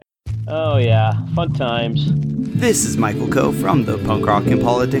Oh yeah, fun times. This is Michael Coe from the Punk Rock and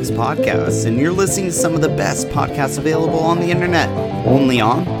Politics Podcast, and you're listening to some of the best podcasts available on the internet, only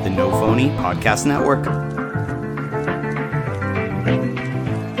on the No Phony Podcast Network.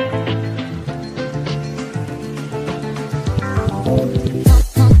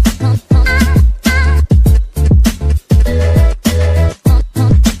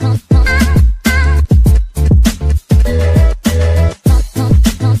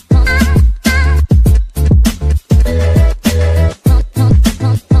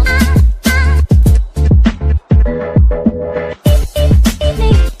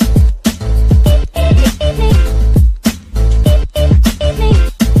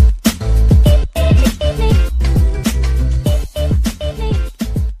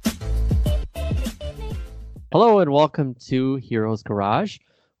 Welcome to Heroes Garage.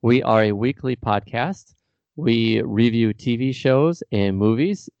 We are a weekly podcast. We review TV shows and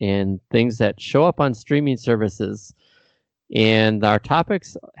movies and things that show up on streaming services. And our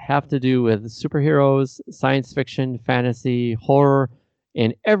topics have to do with superheroes, science fiction, fantasy, horror,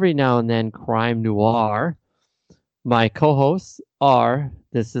 and every now and then crime noir. My co-hosts are,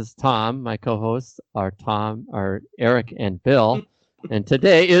 this is Tom. My co-hosts are Eric and Bill. And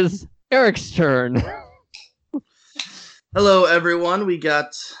today is Eric's turn. Hello, everyone. We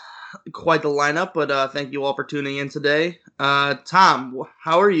got quite the lineup, but thank you all for tuning in today. Tom,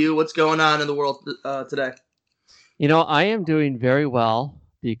 how are you? What's going on in the world today? You know, I am doing very well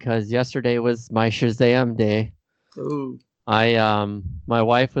because yesterday was my Shazam day. Ooh. My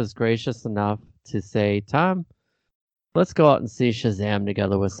wife was gracious enough to say, Tom, let's go out and see Shazam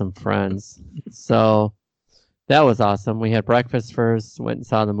together with some friends. So that was awesome. We had breakfast first, went and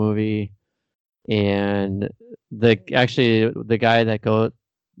saw the movie, and the guy that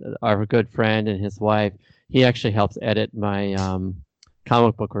our good friend and his wife, he actually helps edit my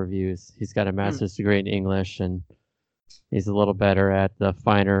comic book reviews. He's got a master's degree in English, and he's a little better at the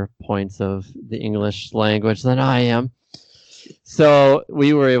finer points of the English language than I am. So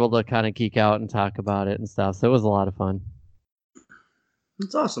we were able to kind of geek out and talk about it and stuff. So it was a lot of fun.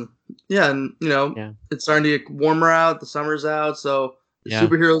 It's awesome. Yeah, and It's starting to get warmer out. The summer's out, so the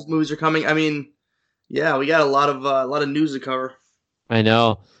superheroes movies are coming. I mean, yeah, we got a lot of news to cover. I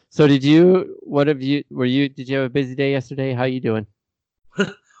know. So did you have a busy day yesterday? How you doing?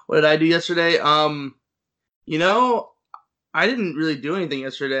 What did I do yesterday? I didn't really do anything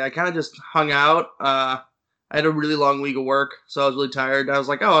yesterday. I kind of just hung out. I had a really long week of work, so I was really tired. I was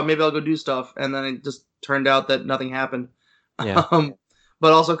like, oh, maybe I'll go do stuff. And then it just turned out that nothing happened. Yeah.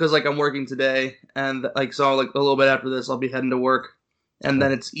 But also because I'm working today, and so a little bit after this, I'll be heading to work. And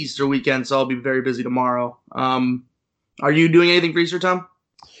then it's Easter weekend, so I'll be very busy tomorrow. Are you doing anything for Easter, Tom?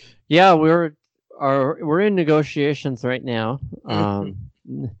 Yeah, we're in negotiations right now.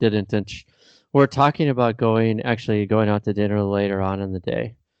 We're talking about going out to dinner later on in the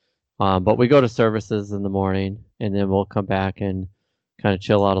day. But we go to services in the morning, and then we'll come back and kind of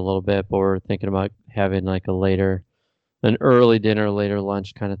chill out a little bit. But we're thinking about having an early dinner, later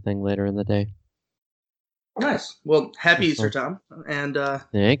lunch kind of thing later in the day. Nice. Well, happy Easter, Tom. And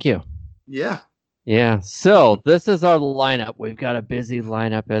thank you. Yeah. Yeah. So this is our lineup. We've got a busy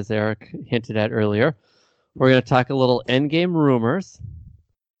lineup, as Eric hinted at earlier. We're going to talk a little Endgame rumors.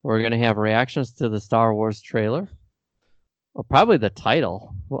 We're going to have reactions to the Star Wars trailer. Well, probably the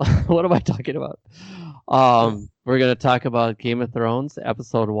title. What am I talking about? We're going to talk about Game of Thrones,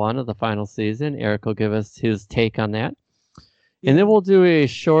 episode 1 of the final season. Eric will give us his take on that. And then we'll do a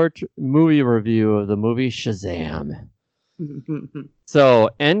short movie review of the movie Shazam.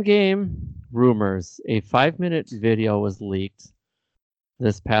 So, Endgame rumors. A 5-minute video was leaked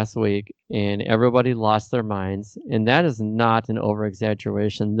this past week, and everybody lost their minds. And that is not an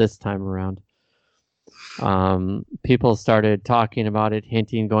over-exaggeration this time around. People started talking about it,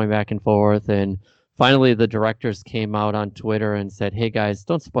 hinting, going back and forth, and finally the directors came out on Twitter and said, hey guys,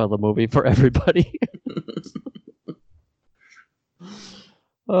 don't spoil the movie for everybody.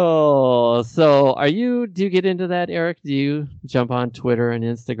 Oh, so do you get into that, Eric? Do you jump on Twitter and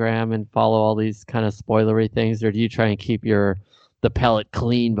Instagram and follow all these kind of spoilery things, or do you try and keep the palate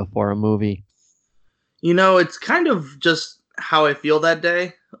clean before a movie? It's kind of just how I feel that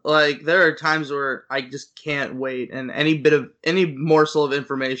day. There are times where I just can't wait, and any morsel of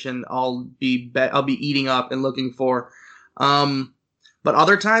information I'll be eating up and looking for. But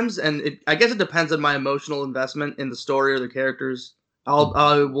other times, I guess it depends on my emotional investment in the story or the characters.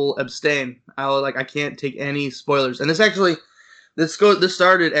 I will abstain. I can't take any spoilers. And this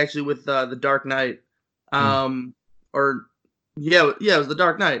started actually with The Dark Knight. It was The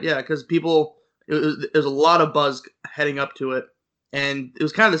Dark Knight. Yeah, because there was a lot of buzz heading up to it, and it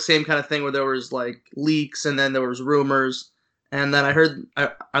was kind of the same kind of thing where there was like leaks and then there was rumors. And then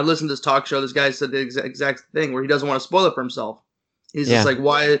I listened to this talk show. This guy said the exact thing where he doesn't want to spoil it for himself. He's Yeah. just like,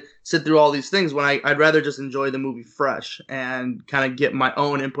 why sit through all these things when I'd rather just enjoy the movie fresh and kind of get my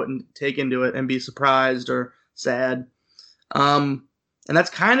own input and take into it and be surprised or sad. And that's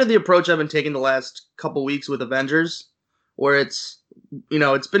kind of the approach I've been taking the last couple weeks with Avengers, where it's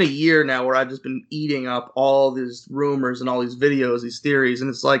been a year now where I've just been eating up all these rumors and all these videos, these theories, and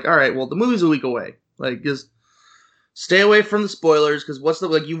it's like, all right, well, the movie's a week away. Like, just stay away from the spoilers, because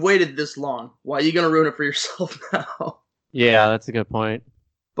you've waited this long. Why are you gonna ruin it for yourself now? Yeah, that's a good point.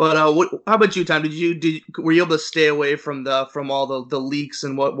 But how about you, Tom? Were you able to stay away from all the leaks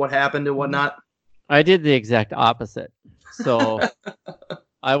and what happened and whatnot? I did the exact opposite. So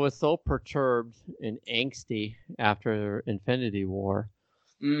I was so perturbed and angsty after Infinity War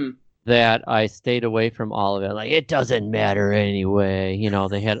that I stayed away from all of it. Like, it doesn't matter anyway.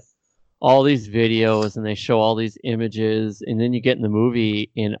 They had all these videos and they show all these images, and then you get in the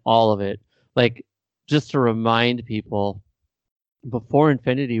movie and all of it. Like, just to remind people, before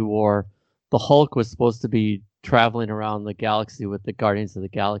Infinity War, the Hulk was supposed to be traveling around the galaxy with the Guardians of the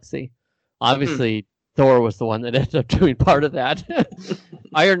Galaxy. Obviously, Thor was the one that ended up doing part of that.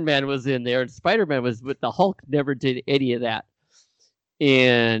 Iron Man was in there, and Spider-Man was, but the Hulk never did any of that.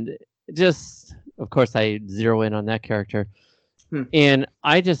 And just, of course, I zero in on that character. And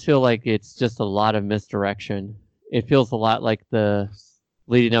I just feel like it's just a lot of misdirection. It feels a lot like the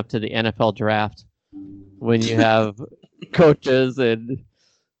leading up to the NFL draft, when you have coaches and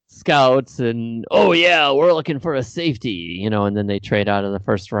scouts and, oh yeah, we're looking for a safety, and then they trade out of the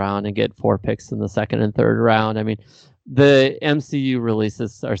first round and get 4 picks in the second and third round. I mean, the MCU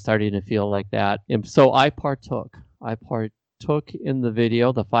releases are starting to feel like that. And so I partook in the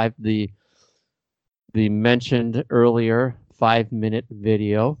video, the mentioned earlier 5-minute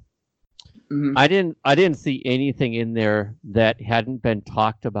video. I didn't see anything in there that hadn't been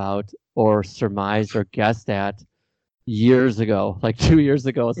talked about or surmised or guessed at years ago, like 2 years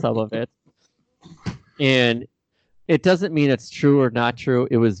ago, some of it. And it doesn't mean it's true or not true.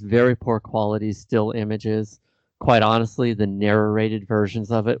 It was very poor quality still images. Quite honestly, the narrated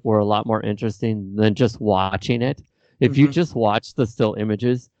versions of it were a lot more interesting than just watching it. If you just watch the still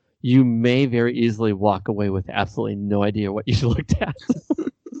images, you may very easily walk away with absolutely no idea what you looked at.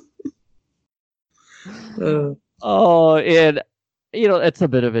 And it's a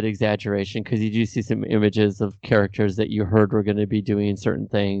bit of an exaggeration, because you do see some images of characters that you heard were going to be doing certain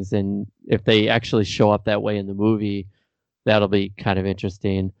things, and if they actually show up that way in the movie, that'll be kind of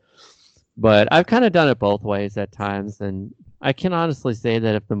interesting. But I've kind of done it both ways at times, and I can honestly say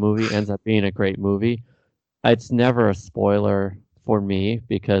that if the movie ends up being a great movie, it's never a spoiler for me,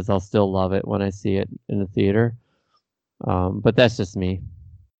 because I'll still love it when I see it in the theater. But that's just me.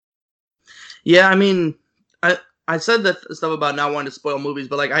 Yeah, I mean, I said that stuff about not wanting to spoil movies,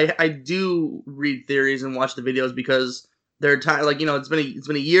 but like I do read theories and watch the videos, because there are times, like, it's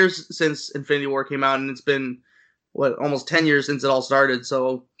been a year since Infinity War came out, and it's been almost 10 years since it all started.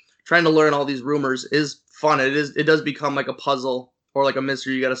 So trying to learn all these rumors is fun. It does become like a puzzle or like a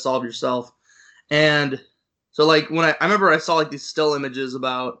mystery you got to solve yourself. And so like when I remember I saw like these still images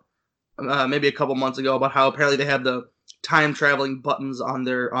about maybe a couple months ago about how apparently they have the time traveling buttons on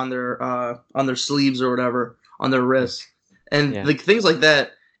their sleeves or whatever, on their wrists, and like things like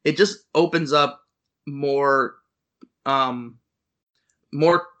that. It just opens up more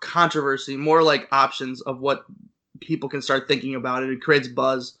controversy, more like options of what people can start thinking about it. It creates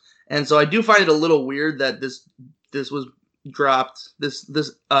buzz, and so I do find it a little weird that this was dropped. This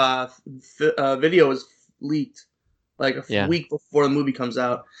video was leaked like a week before the movie comes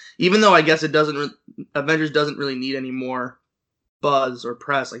out. Even though I guess Avengers doesn't really need any more buzz or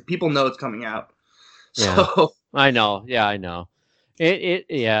press. Like, people know it's coming out. Yeah. So I know. Yeah, I know. It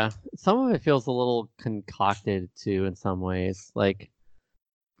some of it feels a little concocted too in some ways, like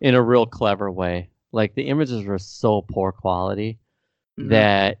in a real clever way. Like, the images were so poor quality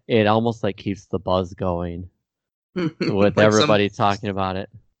that it almost like keeps the buzz going with like everybody talking about it.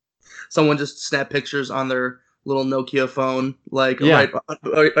 Someone just snapped pictures on their little Nokia phone, like right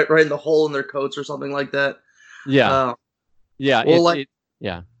in the hole in their coats or something like that. Yeah. Yeah. Well, I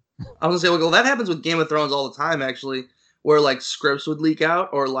was gonna say, well, that happens with Game of Thrones all the time, actually, where like scripts would leak out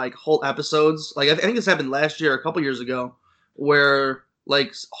or like whole episodes. Like, I think this happened last year, a couple years ago, where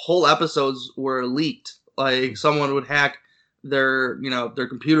like whole episodes were leaked. Like, someone would hack their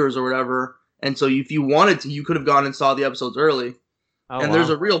computers or whatever, and so if you wanted to, you could have gone and saw the episodes early.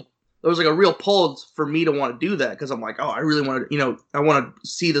 There was like a real pull for me to want to do that, because I'm like, oh, I really want to, I want to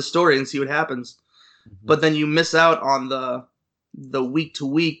see the story and see what happens. But then you miss out on the the week to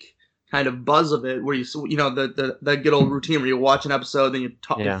week kind of buzz of it, where you know the good old routine where you watch an episode, then you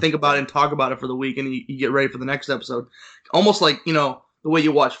think about it and talk about it for the week, and you get ready for the next episode, almost like the way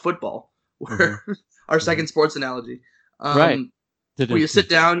you watch football, where our second sports analogy, Right. where you sit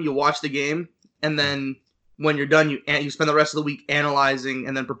down, you watch the game, and then when you're done, you spend the rest of the week analyzing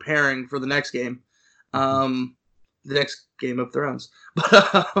and then preparing for the next game, the next Game of Thrones.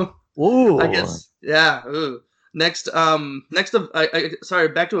 But Ooh. I guess Ooh. Next, sorry,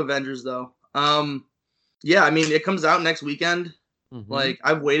 back to Avengers though. Yeah, I mean it comes out next weekend. Like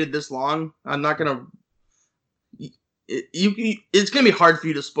I've waited this long. I'm not gonna. It's gonna be hard for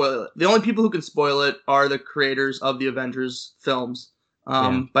you to spoil it. The only people who can spoil it are the creators of the Avengers films,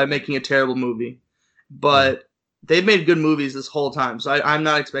 by making a terrible movie. But they've made good movies this whole time, so I'm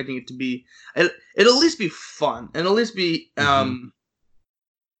not expecting it to be. It'll at least be fun, and at least be I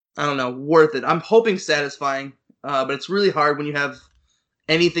don't know, worth it. I'm hoping satisfying, but it's really hard when you have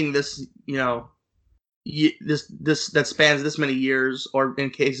anything this this that spans this many years, or in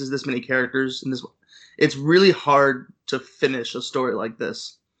cases this many characters. And it's really hard to finish a story like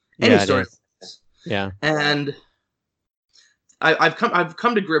this. Any story. Yeah. And I've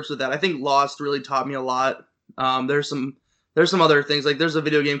come to grips with that. I think Lost really taught me a lot. There's some other things, like there's a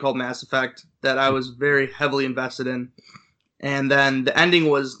video game called Mass Effect that I was very heavily invested in. And then the ending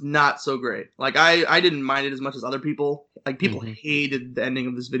was not so great. Like I didn't mind it as much as other people. Like people hated the ending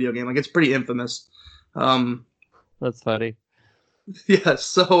of this video game. Like it's pretty infamous. That's funny. Yeah.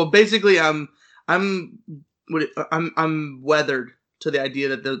 So basically, I'm weathered to the idea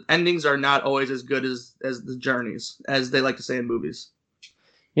that the endings are not always as good as the journeys, as they like to say in movies.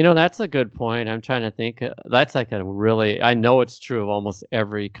 That's a good point. I'm trying to think. That's like I know it's true of almost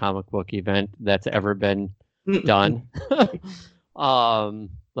every comic book event that's ever been done.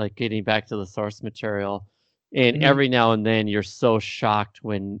 Like getting back to the source material, and every now and then you're so shocked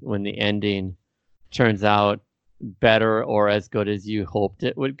when the ending turns out better or as good as you hoped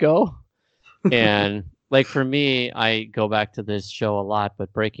it would go. And like for me, I go back to this show a lot,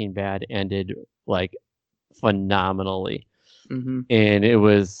 but Breaking Bad ended like phenomenally. And it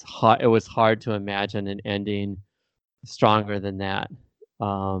was hard to imagine an ending stronger than that.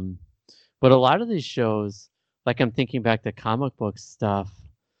 But a lot of these shows, like I'm thinking back to comic book stuff,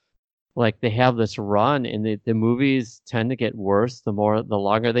 like they have this run, and the movies tend to get worse the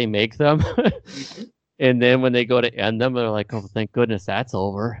longer they make them. And then when they go to end them, they're like, oh, thank goodness that's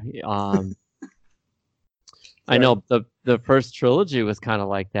over. I know the first trilogy was kind of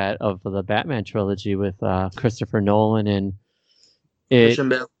like that, of the Batman trilogy with Christopher Nolan and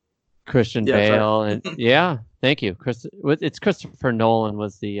Christian Bale, and thank you. It's Christopher Nolan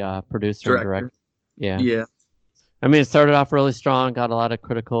was the producer and director. Yeah. I mean, it started off really strong, got a lot of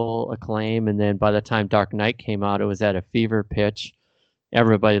critical acclaim, and then by the time Dark Knight came out, it was at a fever pitch.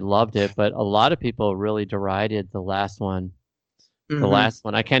 Everybody loved it, but a lot of people really derided the last one. The last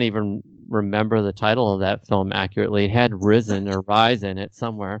one, I can't even remember the title of that film accurately. It had Risen or Rise in it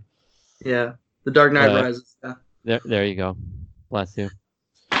somewhere. Yeah, The Dark Knight Rises. Yeah. There you go. Bless you.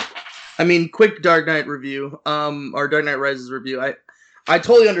 I mean, quick Dark Knight review, or Dark Knight Rises review. I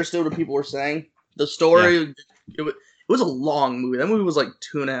totally understood what people were saying. The story, it was a long movie. That movie was like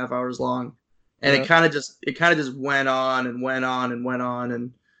 2.5 hours long, and it kind of just went on and went on and went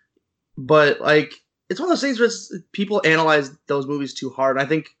on, but like it's one of those things where people analyze those movies too hard. And I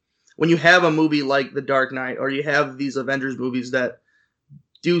think when you have a movie like The Dark Knight, or you have these Avengers movies that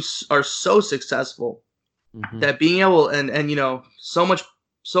are so successful, that being able and so much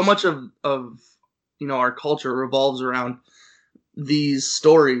of our culture revolves around these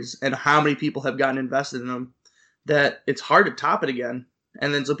stories and how many people have gotten invested in them, that it's hard to top it again.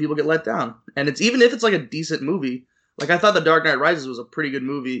 And then so people get let down. And it's even if it's like a decent movie, like I thought The Dark Knight Rises was a pretty good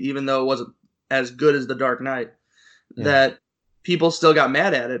movie, even though it wasn't as good as The Dark Knight, that people still got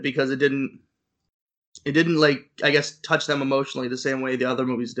mad at it because it didn't like, I guess, touch them emotionally the same way the other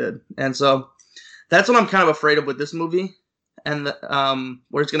movies did. And so that's what I'm kind of afraid of with this movie, and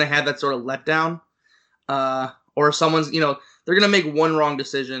where it's going to have that sort of letdown, or someone's, they're going to make one wrong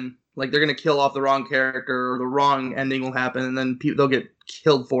decision, like they're going to kill off the wrong character, or the wrong ending will happen, and then they'll get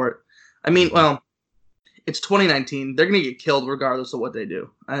killed for it. I mean, well, it's 2019. They're going to get killed regardless of what they do.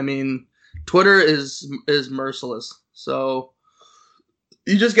 I mean, Twitter is merciless. So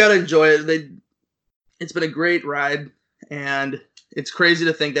you just got to enjoy it. It's been a great ride, and it's crazy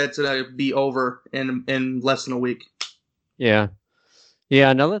to think that it's going to be over in less than a week. Yeah.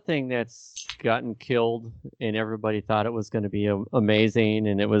 Another thing that's gotten killed, and everybody thought it was going to be amazing,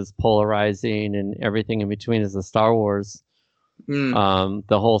 and it was polarizing and everything in between, is the Star Wars. The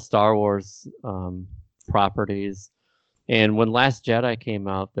whole Star Wars properties. And when Last Jedi came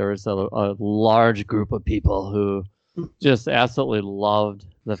out, there was a large group of people who just absolutely loved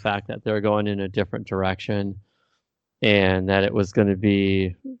the fact that they're going in a different direction and that it was going to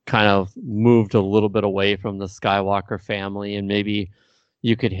be kind of moved a little bit away from the Skywalker family, and maybe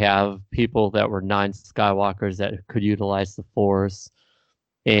you could have people that were non-Skywalkers that could utilize the Force.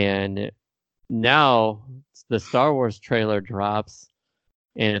 And now the Star Wars trailer drops,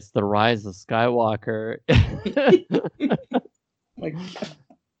 and it's the Rise of Skywalker. Like,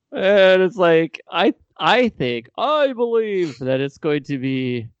 And it's like I believe that it's going to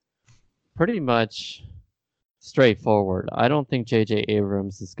be pretty much straightforward. I don't think J.J.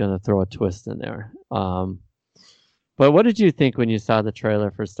 Abrams is going to throw a twist in there. But what did you think when you saw the trailer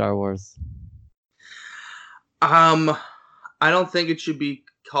for Star Wars? I don't think it should be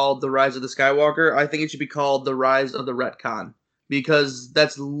called The Rise of the Skywalker. I think it should be called The Rise of the Retcon, because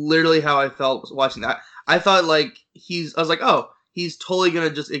that's literally how I felt watching that. I thought I was like, oh, he's totally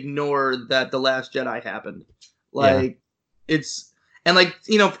gonna just ignore that The Last Jedi happened. And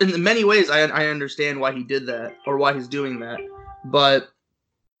in many ways, I understand why he did that or why he's doing that, but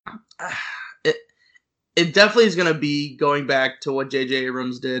it definitely is going to be going back to what J.J.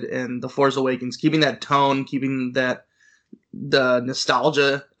 Abrams did in The Force Awakens, keeping that tone, keeping the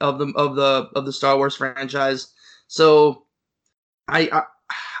nostalgia of the Star Wars franchise. So I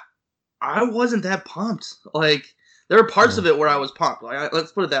wasn't that pumped. Like, there were parts of it where I was pumped.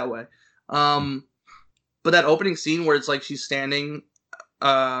 Let's put it that way. But that opening scene where it's like she's standing,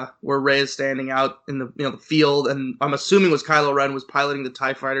 where Rey is standing out in the field, and I'm assuming was Kylo Ren was piloting the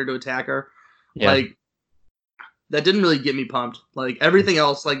TIE fighter to attack her. Yeah. Like, that didn't really get me pumped. Like, everything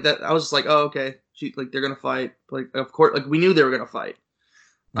else, like that, I was just like, oh, okay, they're gonna fight. Like, of course, like we knew they were gonna fight.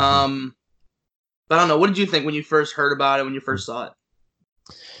 Mm-hmm. But I don't know. What did you think when you first heard about it? When you first saw it?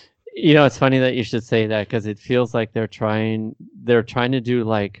 It's funny that you should say that, because it feels like they're trying to do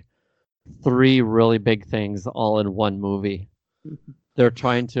like 3 really big things all in one movie. They're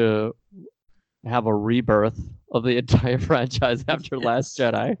trying to have a rebirth of the entire franchise after Last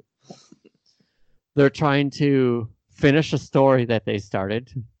Jedi. They're trying to finish a story that they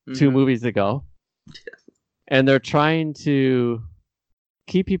started 2 movies ago. And they're trying to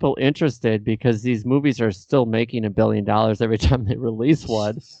keep people interested, because these movies are still making $1 billion every time they release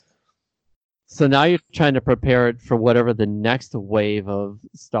one. So now you're trying to prepare it for whatever the next wave of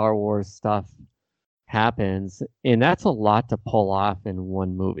Star Wars stuff happens. And that's a lot to pull off in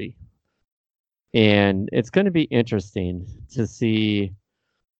one movie. And it's going to be interesting to see.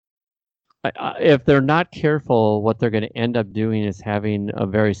 If they're not careful, what they're going to end up doing is having a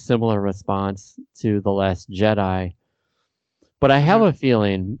very similar response to The Last Jedi. But I have a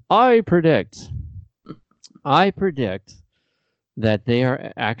feeling, I predict that they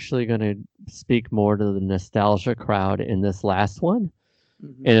are actually going to speak more to the nostalgia crowd in this last one.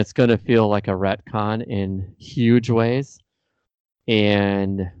 Mm-hmm. And it's going to feel like a retcon in huge ways.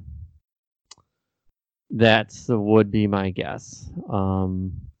 And that would be my guess.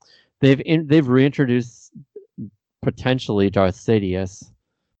 They've reintroduced potentially Darth Sidious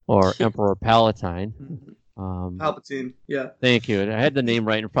or Emperor Palpatine. Palpatine, yeah. Thank you. I had the name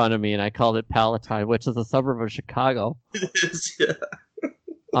right in front of me, and I called it Palatine, which is a suburb of Chicago. It is, yeah.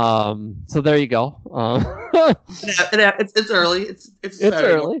 So there you go. It's early. It's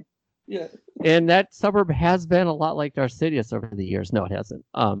early. Yeah. And that suburb has been a lot like Darth Sidious over the years. No, it hasn't.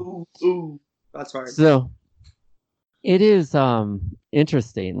 Ooh, that's hard. So it is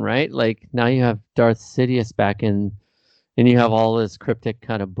interesting, right? Like, now you have Darth Sidious back in, and you have all this cryptic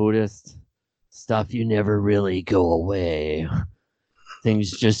kind of Buddhist stuff. You never really go away.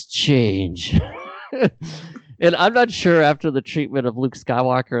 Things just change. And I'm not sure, after the treatment of Luke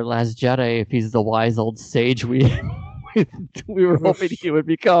Skywalker in Last Jedi, if he's the wise old sage we were hoping he would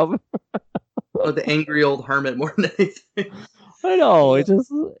become. Or the angry old hermit more than anything. I know, it's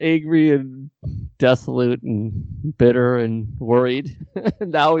just angry and desolate and bitter and worried.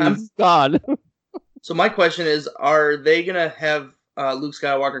 Now he's gone. So my question is, are they going to have Luke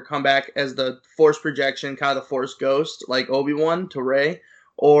Skywalker come back as the Force projection, kind of the Force ghost, like Obi-Wan to Rey?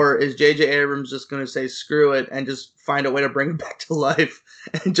 Or is J.J. Abrams just going to say screw it and just find a way to bring him back to life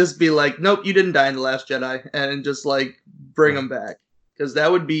and just be like, nope, you didn't die in The Last Jedi, and just like bring him back? Because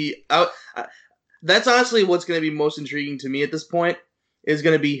that would be... that's honestly what's going to be most intriguing to me at this point, is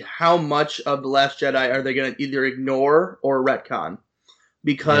going to be how much of The Last Jedi are they going to either ignore or retcon.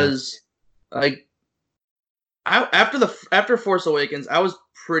 Because after Force Awakens, I was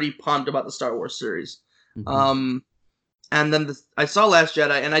pretty pumped about the Star Wars series. Mm-hmm. And then I saw Last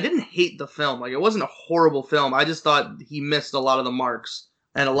Jedi, and I didn't hate the film. Like, it wasn't a horrible film. I just thought he missed a lot of the marks,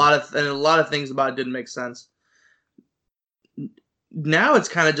 and a lot of things about it didn't make sense. now it's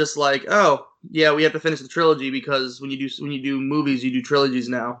kind of just like, oh yeah, we have to finish the trilogy because when you do movies, you do trilogies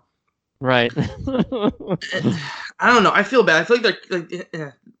now. Right. I don't know. I feel bad. I feel like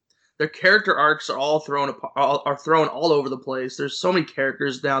their character arcs are all thrown all over the place. There's so many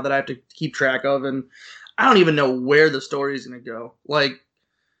characters now that I have to keep track of, and I don't even know where the story is going to go. Like,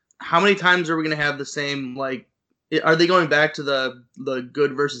 how many times are we going to have the same, like, are they going back to the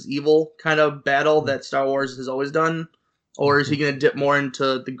good versus evil kind of battle that Star Wars has always done? Or is he going to dip more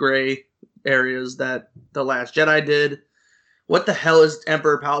into the gray areas that The Last Jedi did? What the hell is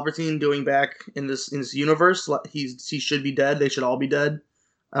Emperor Palpatine doing back in this universe? He should be dead. They should all be dead.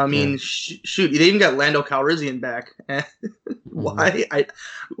 I mean, shoot, they even got Lando Calrissian back. Why?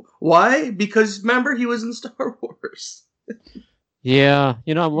 Why? Because remember, he was in Star Wars. Yeah,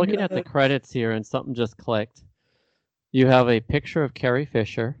 I'm looking at the credits here, and something just clicked. You have a picture of Carrie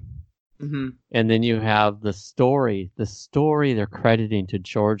Fisher, and then you have the story. The story they're crediting to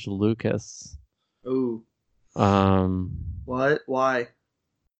George Lucas. Ooh. What? Why?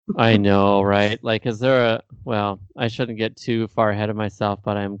 I know, right? Like, is there a... Well, I shouldn't get too far ahead of myself,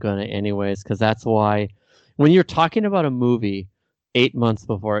 but I'm gonna anyways, because that's why when you're talking about a movie 8 months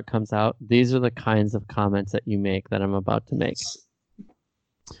before it comes out, these are the kinds of comments that you make that I'm about to make.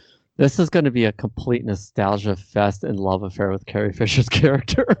 This is going to be a complete nostalgia fest and love affair with Carrie Fisher's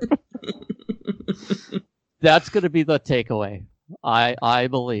character. That's going to be the takeaway, I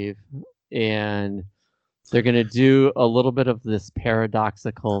believe. And they're going to do a little bit of this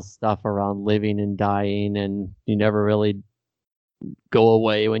paradoxical stuff around living and dying, and you never really go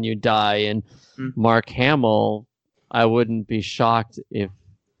away when you die. And Mark Hamill, I wouldn't be shocked if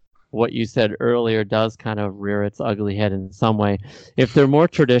what you said earlier does kind of rear its ugly head in some way. If they're more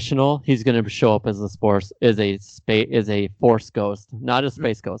traditional, he's going to show up as a force ghost, not a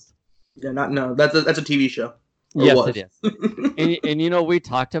space ghost. Yeah, that's a TV show. Yes, it is. and we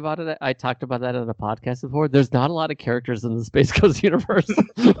talked about it. I talked about that on a podcast before. There's not a lot of characters in the Space Ghost universe.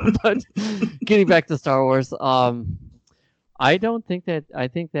 But getting back to Star Wars, I think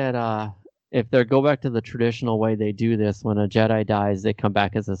that if they go back to the traditional way they do this, when a Jedi dies, they come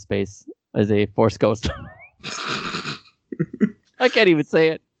back as a force ghost. I can't even say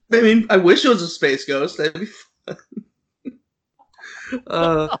it. I mean, I wish it was a space ghost. That'd be fun.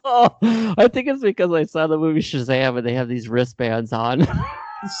 I think it's because I saw the movie Shazam and they have these wristbands on.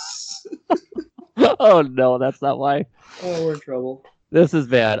 Oh no, that's not why. Oh, we're in trouble. This is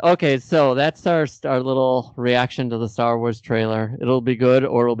bad. Okay, so that's our little reaction to the Star Wars trailer. It'll be good,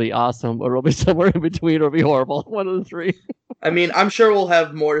 or it'll be awesome, or it'll be somewhere in between, or it'll be horrible. One of the three. I mean, I'm sure we'll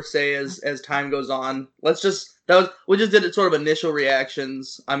have more to say as time goes on. We just did it sort of initial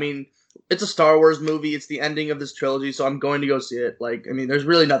reactions. I mean, it's a Star Wars movie. It's the ending of this trilogy, so I'm going to go see it. Like, I mean, there's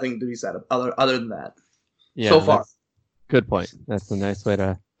really nothing to be said other than that. Yeah, so far. Good point. That's a nice way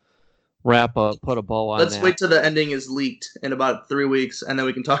to put a bow on Let's that. wait till the ending is leaked in about 3 weeks, and then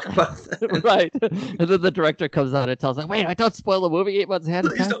we can talk about it. Right. And then the director comes out and tells us, wait, I don't spoil the movie 8 months ahead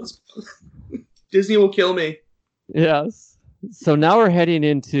of time. Disney will kill me. Yes. So now we're heading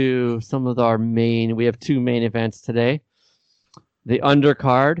into some of we have 2 main events today. The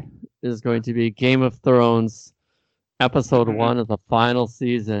undercard is going to be Game of Thrones episode 1 of the final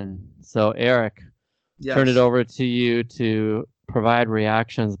season. So Eric, turn it over to you to provide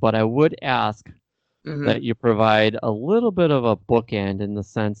reactions, but I would ask that you provide a little bit of a bookend in the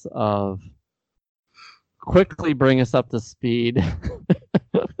sense of quickly bring us up to speed.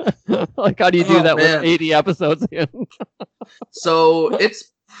 Like, how do you do that with 80 episodes in? So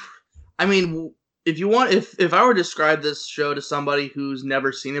I mean, if I were to describe this show to somebody who's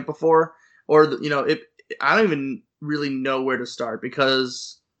never seen it before, or I don't even really know where to start,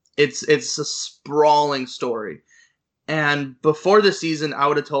 because it's a sprawling story. And before the season, I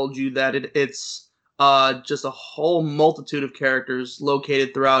would have told you that it's just a whole multitude of characters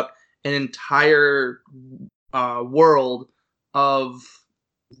located throughout an entire world of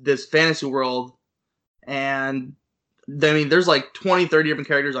this fantasy world. And I mean, there's like 20, 30 different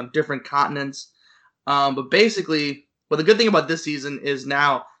characters on different continents. But basically, the good thing about this season is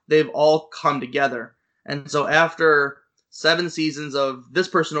now they've all come together. And so after 7 seasons of this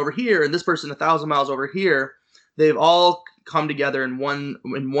person over here and this person 1,000 miles over here, they've all come together in one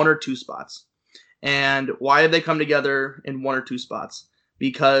or two spots. And why have they come together in 1 or 2 spots?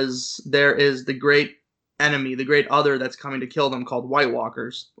 Because there is the great enemy, the great other that's coming to kill them, called White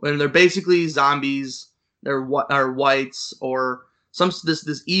Walkers. And they're basically zombies. They're whites, or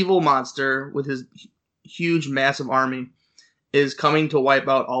this evil monster with his huge, massive army is coming to wipe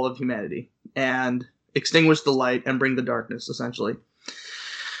out all of humanity and extinguish the light and bring the darkness, essentially.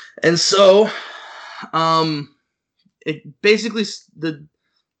 And so, it basically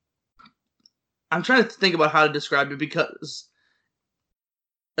I'm trying to think about how to describe it, because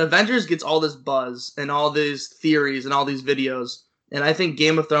Avengers gets all this buzz and all these theories and all these videos, and I think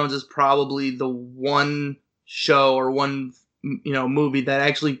Game of Thrones is probably the one show or one movie that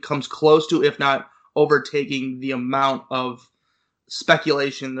actually comes close to, if not overtaking, the amount of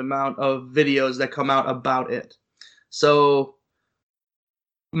speculation, the amount of videos that come out about it. So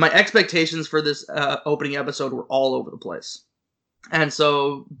my expectations for this opening episode were all over the place. And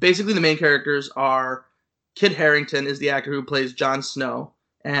so basically the main characters are Kit Harington is the actor who plays Jon Snow,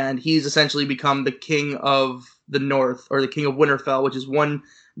 and he's essentially become the king of the North, or the king of Winterfell, which is one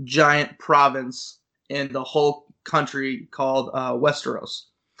giant province in the whole country called Westeros.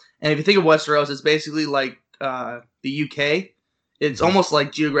 And if you think of Westeros, it's basically like the UK. It's almost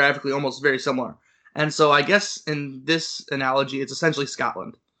like geographically almost very similar. And so I guess in this analogy, it's essentially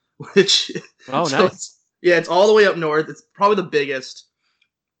Scotland, which Oh, nice. It's all the way up north. It's probably the biggest.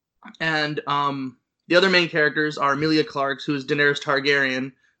 And the other main characters are Emilia Clarke, who is Daenerys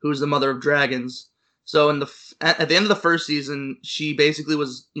Targaryen, who is the mother of dragons. So at the end of the first season, she basically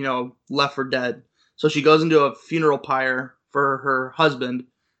was, left for dead. So she goes into a funeral pyre for her husband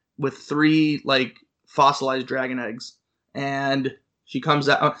with 3 fossilized dragon eggs, and she comes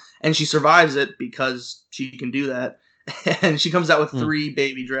out and she survives it because she can do that. And she comes out with 3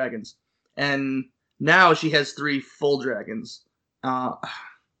 baby dragons, and now she has 3 full dragons. Wow.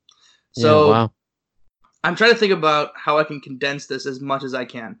 I'm trying to think about how I can condense this as much as I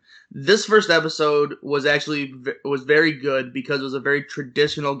can. This first episode was very good because it was a very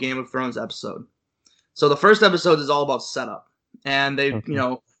traditional Game of Thrones episode. So the first episode is all about setup, and they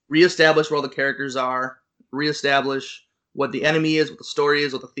reestablish where all the characters are, reestablish what the enemy is, what the story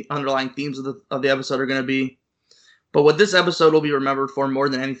is, what the underlying themes of the episode are going to be. But what this episode will be remembered for more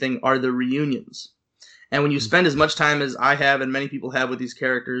than anything are the reunions. And when you spend as much time as I have and many people have with these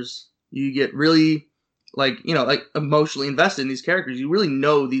characters, you get really emotionally invested in these characters. You really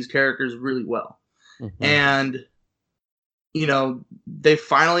know these characters really well. Mm-hmm. And, they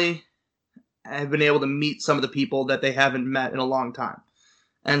finally have been able to meet some of the people that they haven't met in a long time.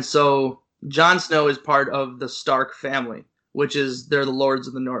 And so Jon Snow is part of the Stark family, which is they're the Lords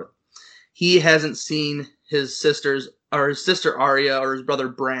of the North. He hasn't seen his sisters, or his sister Arya or his brother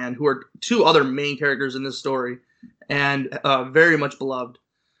Bran, who are 2 other main characters in this story and very much beloved.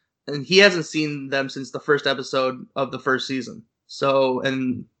 And he hasn't seen them since the first episode of the first season. So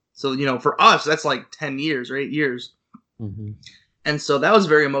for us, that's like 10 years or 8 years. Mm-hmm. And so that was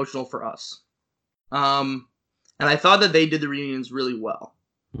very emotional for us. And I thought that they did the reunions really well.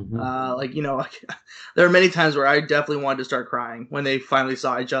 Mm-hmm. There are many times where I definitely wanted to start crying when they finally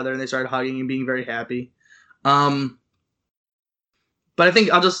saw each other and they started hugging and being very happy. But I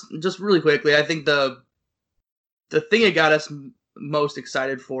think I'll just really quickly, I think the thing that got us most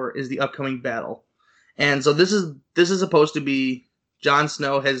excited for is the upcoming battle. And so this is supposed to be Jon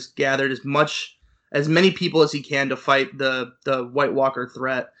Snow has gathered as many people as he can to fight the White Walker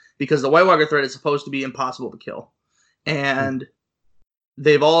threat, because the White Walker threat is supposed to be impossible to kill. And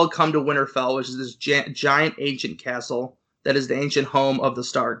they've all come to Winterfell, which is this giant ancient castle that is the ancient home of the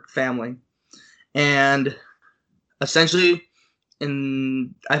Stark family. And essentially,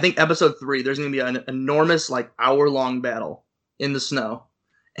 in I think episode 3, there's going to be an enormous hour-long battle in the snow.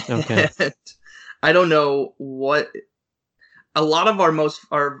 Okay. And I don't know what. A lot of our most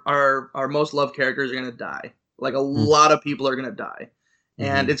loved characters are going to die. A lot of people are going to die,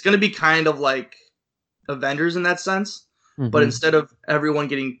 and it's going to be kind of like Avengers in that sense. Mm-hmm. But instead of everyone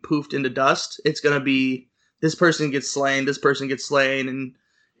getting poofed into dust, it's going to be this person gets slain, this person gets slain, and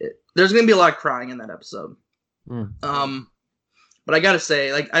there's going to be a lot of crying in that episode. But I got to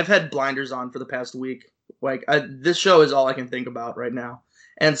say, I've had blinders on for the past week. This show is all I can think about right now.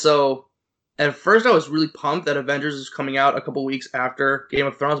 And so at first I was really pumped that Avengers is coming out a couple weeks after Game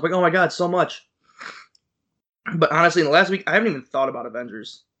of Thrones. Oh my God, so much. But honestly, in the last week, I haven't even thought about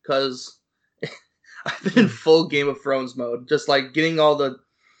Avengers because I've been in full Game of Thrones mode. Just getting all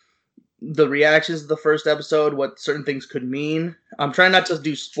the reactions to the first episode, what certain things could mean. I'm trying not to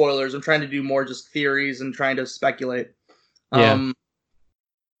do spoilers. I'm trying to do more just theories and trying to speculate. Yeah.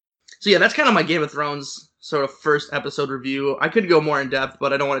 So yeah, that's kind of my Game of Thrones sort of first episode review. I could go more in depth,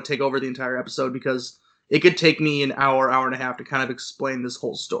 but I don't want to take over the entire episode because it could take me an hour and a half to kind of explain this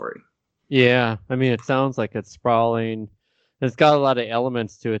whole story. Yeah, I mean, it sounds like it's sprawling. It's got a lot of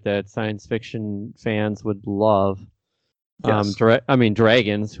elements to it that science fiction fans would love. Yes.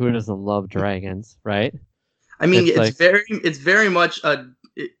 Dragons. Who doesn't love dragons, right? I mean, it's very much a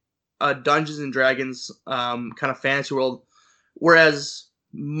Dungeons and Dragons kind of fantasy world, whereas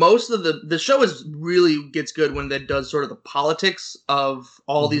most of the show is really gets good when it does sort of the politics of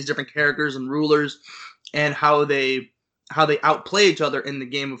all these different characters and rulers and how they outplay each other in the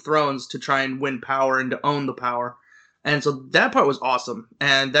Game of Thrones to try and win power and to own the power. And so that part was awesome,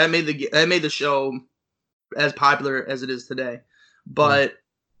 and that made the show as popular as it is today. But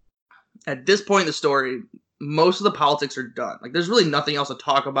at this point in the story, most of the politics are done. Like, there's really nothing else to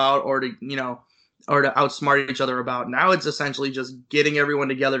talk about or to outsmart each other about. Now it's essentially just getting everyone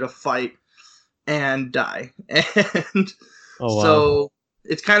together to fight and die. And so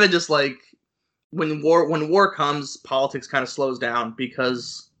it's kind of just like when war comes, politics kind of slows down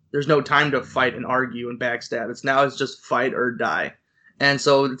because there's no time to fight and argue and backstab. It's just fight or die. And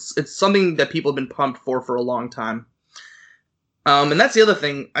so it's something that people have been pumped for a long time. And that's the other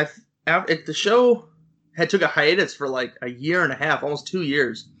thing. The show had took a hiatus for like a year and a half, almost 2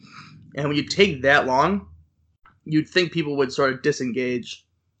 years. And when you take that long, you'd think people would sort of disengage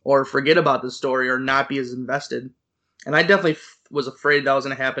or forget about the story or not be as invested. And I definitely was afraid that was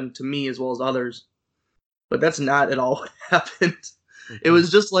going to happen to me as well as others. But that's not at all what happened. It was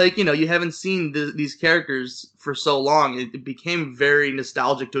just like, you haven't seen these characters for so long. It became very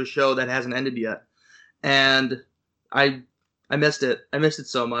nostalgic to a show that hasn't ended yet. And I missed it. I missed it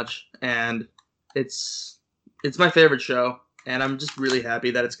so much. And it's my favorite show. And I'm just really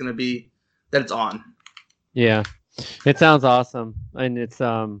happy that it's on. Yeah, it sounds awesome, and it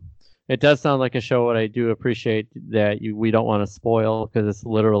does sound like a show. What I do appreciate that we don't want to spoil because it's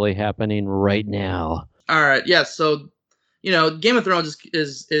literally happening right now. All right, yeah. So, Game of Thrones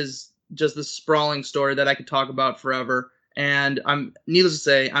is just this sprawling story that I could talk about forever, and needless to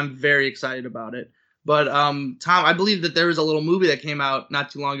say, I'm very excited about it. But Tom, I believe that there was a little movie that came out not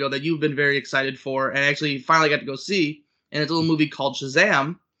too long ago that you've been very excited for, and actually finally got to go see. And it's a little movie called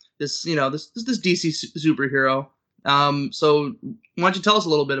Shazam. This DC superhero. So why don't you tell us a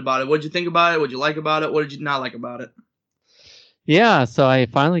little bit about it? What did you think about it? What did you like about it? What did you not like about it? Yeah, so I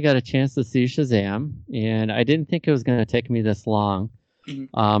finally got a chance to see Shazam, and I didn't think it was going to take me this long.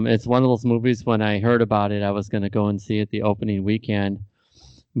 Mm-hmm. It's one of those movies when I heard about it, I was going to go and see it the opening weekend,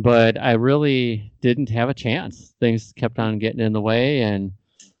 but I really didn't have a chance. Things kept on getting in the way, and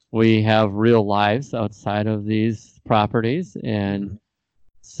we have real lives outside of these properties, and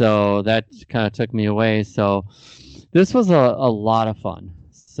so that kind of took me away. So this was a lot of fun.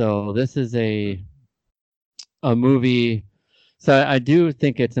 So this is a movie. So I do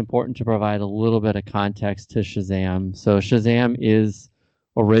think it's important to provide a little bit of context to Shazam. So Shazam is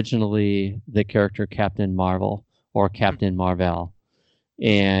originally the character Captain Marvel or Captain Marvel.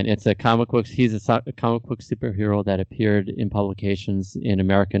 And it's a comic book. He's a comic book superhero that appeared in publications in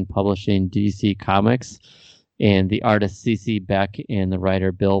American publishing DC Comics. And the artist C.C. Beck and the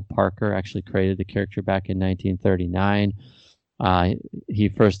writer Bill Parker actually created the character back in 1939. He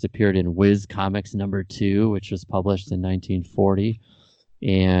first appeared in Whiz Comics #2, which was published in 1940,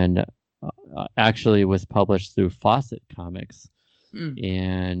 and actually was published through Fawcett Comics.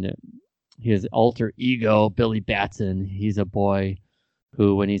 And his alter ego, Billy Batson, he's a boy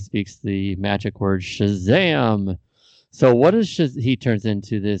who, when he speaks the magic word Shazam, so what is he turns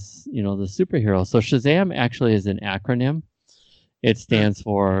into this, the superhero. So Shazam actually is an acronym. It stands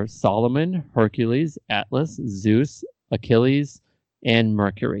for Solomon, Hercules, Atlas, Zeus, Achilles, and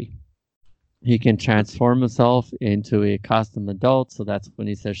Mercury. He can transform himself into a costume adult. So that's when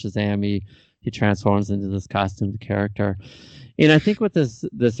he says Shazam, he transforms into this costumed character. And I think with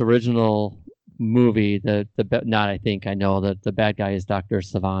this original movie, I know that the bad guy is Dr.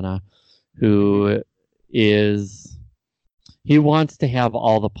 Savannah, who he wants to have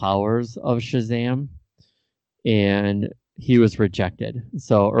all the powers of Shazam, and he was rejected.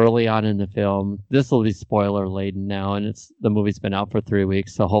 So early on in the film, this will be spoiler laden now, and the movie's been out for 3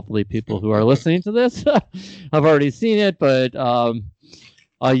 weeks, so hopefully people who are listening to this have already seen it. But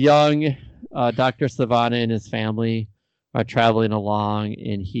a young Dr. Savannah and his family are traveling along,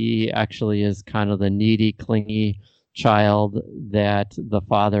 and he actually is kind of the needy, clingy child that the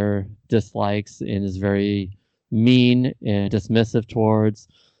father dislikes and is very mean and dismissive towards.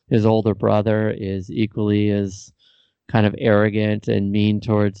 His older brother is equally as kind of arrogant and mean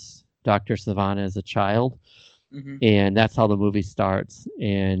towards Dr. Savannah as a child. And that's how the movie starts.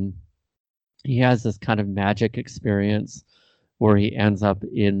 And he has this kind of magic experience where he ends up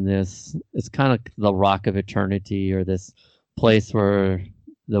in it's kind of the Rock of Eternity, or this place where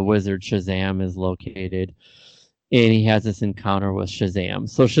the wizard Shazam is located. And he has this encounter with Shazam.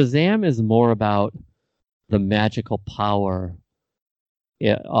 So Shazam is more about the magical power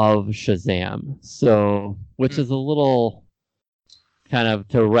of Shazam. So, which is a little kind of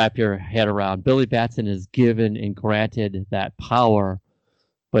to wrap your head around. Billy Batson is given and granted that power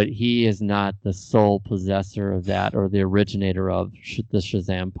but he is not the sole possessor of that or the originator of the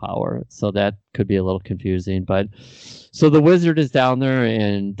Shazam power. So that could be a little confusing. But so the wizard is down there,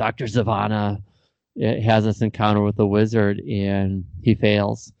 and Dr. Zavanna has this encounter with the wizard, and he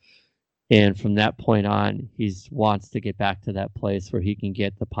fails. And from that point on, he wants to get back to that place where he can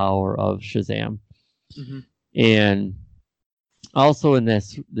get the power of Shazam. Mm-hmm. And also in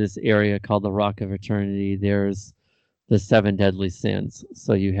this area called the Rock of Eternity, there's the 7 deadly sins.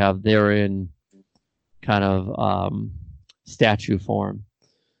 So you have they're in kind of statue form.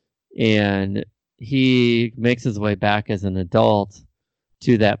 And he makes his way back as an adult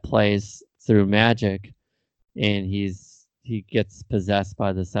to that place through magic, and he gets possessed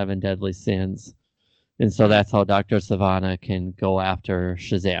by the 7 deadly sins. And so that's how Dr. Savannah can go after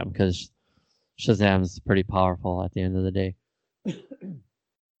Shazam, because Shazam's pretty powerful at the end of the day.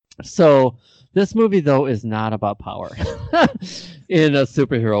 So this movie, though, is not about power in a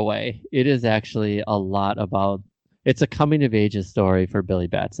superhero way. It is actually a lot about, it's a coming of age story for Billy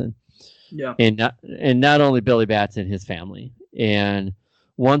Batson. Yeah. And not only Billy Batson, his family. And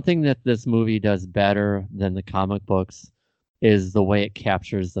one thing that this movie does better than the comic books is the way it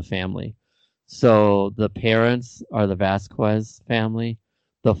captures the family. So the parents are the Vasquez family.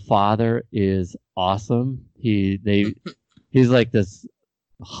 The father is awesome. He's like this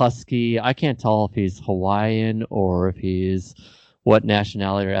husky. I can't tell if he's Hawaiian or if he's what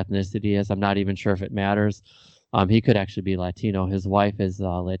nationality or ethnicity he is. I'm not even sure if it matters. He could actually be Latino. His wife is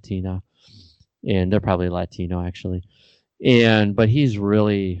Latina, and they're probably Latino actually. But he's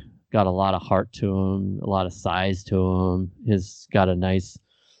really got a lot of heart to him, a lot of size to him. He's got a nice,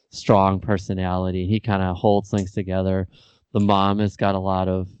 strong personality. He kind of holds things together. The mom has got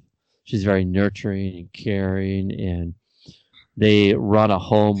she's very nurturing and caring, and they run a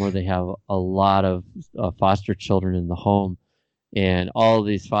home where they have a lot of foster children in the home. And all of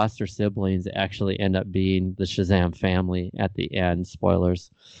these foster siblings actually end up being the Shazam family at the end. Spoilers.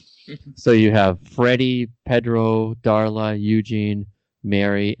 So you have Freddie, Pedro, Darla, Eugene,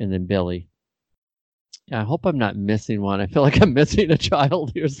 Mary, and then Billy. I hope I'm not missing one. I feel like I'm missing a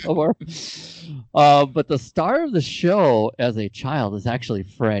child here somewhere. But the star of the show as a child is actually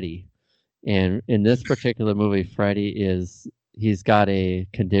Freddie. And in this particular movie, he's got a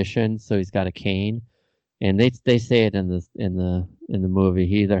condition, so he's got a cane. And they say it in the movie.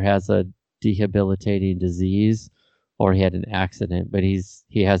 He either has a debilitating disease or he had an accident, but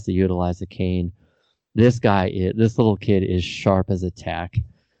he has to utilize a cane. This little kid is sharp as a tack.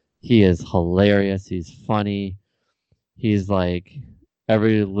 He is hilarious. He's funny. He's like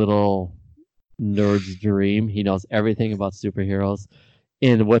every little nerd's dream. He knows everything about superheroes.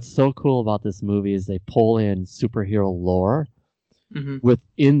 And what's so cool about this movie is they pull in superhero lore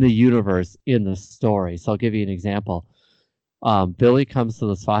within the universe in the story. So I'll give you an example. Billy comes to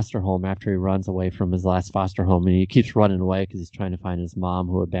this foster home after he runs away from his last foster home, and he keeps running away because he's trying to find his mom,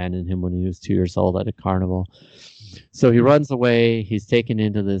 who abandoned him when he was 2 years old at a carnival. So he runs away. He's taken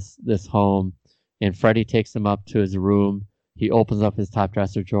into this home, and Freddie takes him up to his room. He opens up his top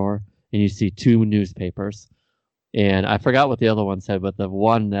dresser drawer, and you see 2 newspapers. And I forgot what the other one said, but the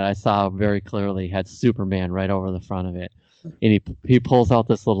one that I saw very clearly had Superman right over the front of it. And he pulls out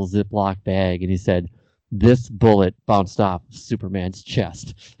this little Ziploc bag, and he said, "This bullet bounced off Superman's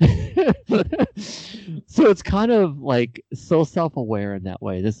chest." So it's kind of like so self-aware in that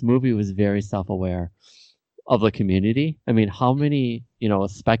way. This movie was very self-aware of the community. I mean, how many,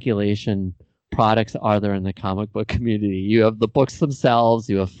 speculation products are there in the comic book community? You have the books themselves,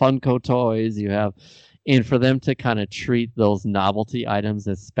 you have Funko toys, and for them to kind of treat those novelty items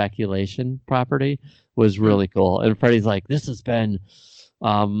as speculation property was really cool. And Freddie's like, this has been,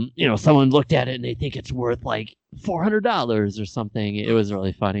 someone looked at it and they think it's worth like $400 or something. It was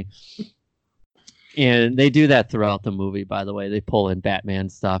really funny. And they do that throughout the movie, by the way. They pull in Batman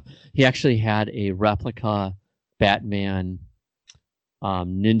stuff. He actually had a replica Batman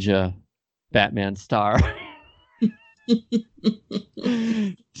ninja Batman star.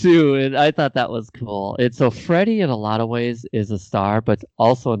 Too, and I thought that was cool. So Freddie, in a lot of ways, is a star, but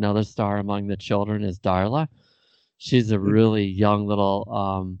also another star among the children is Darla. She's a really young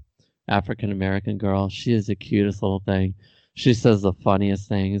little African American girl. She is the cutest little thing. She says the funniest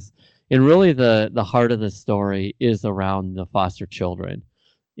things, and really the heart of the story is around the foster children.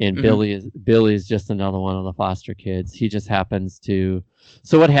 And Billy is just another one of the foster kids. He just happens to.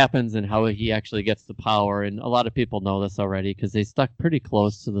 So what happens and how he actually gets the power, and a lot of people know this already because they stuck pretty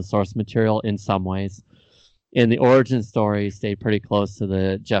close to the source material in some ways. And the origin story stayed pretty close to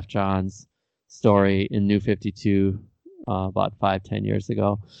the Jeff Johns story in New 52 about 5-10 years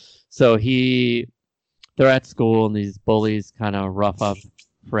ago. So they're at school and these bullies kind of rough up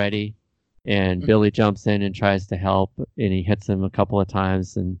Freddy, and Billy jumps in and tries to help, and he hits him a couple of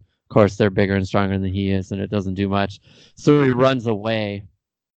times, and of course they're bigger and stronger than he is, and it doesn't do much. So he runs away,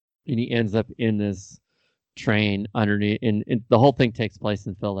 and he ends up in this train underneath, and the whole thing takes place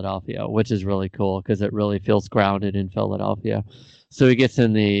in Philadelphia, which is really cool because it really feels grounded in Philadelphia. So he gets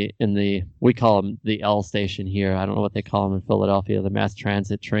in the we call them the L station here. I don't know what they call them in Philadelphia, the mass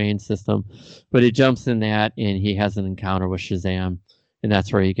transit train system, but he jumps in that and he has an encounter with Shazam, and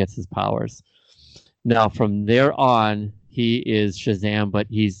that's where he gets his powers. Now from there on, he is Shazam, but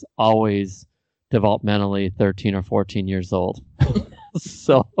he's always developmentally 13 or 14 years old.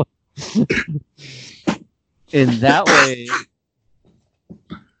 So in that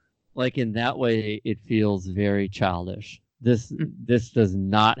way, it feels very childish. This does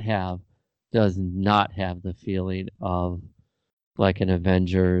not have the feeling of like an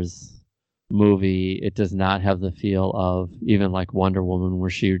Avengers movie. It does not have the feel of even like Wonder Woman, where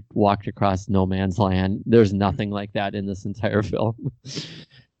she walked across no man's land. There's nothing like that in this entire film.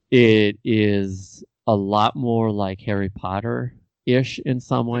 It is a lot more like Harry Potter-ish in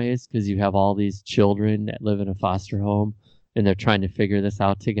some ways, because you have all these children that live in a foster home and they're trying to figure this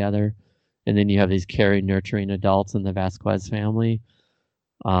out together. And then you have these caring, nurturing adults in the Vasquez family.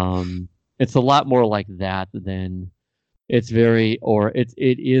 It's a lot more like that than it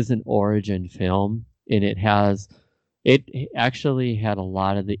is an origin film, and it actually had a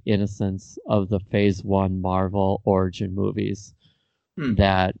lot of the innocence of the Phase 1 Marvel origin movies.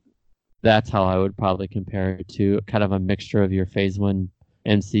 That's how I would probably compare it to, kind of a mixture of your Phase 1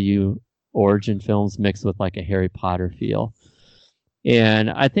 MCU origin films mixed with like a Harry Potter feel. And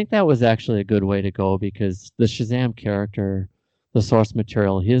I think that was actually a good way to go, because the Shazam character, the source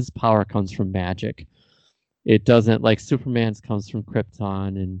material, his power comes from magic. It doesn't, like Superman's comes from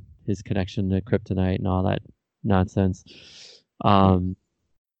Krypton and his connection to kryptonite and all that nonsense.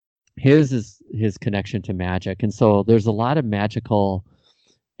 His is his connection to magic. And so there's a lot of magical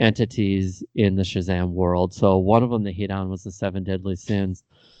entities in the Shazam world. So one of them they hit on was the 7 deadly sins.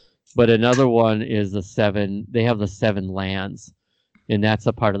 But another one is they have the 7 lands. And that's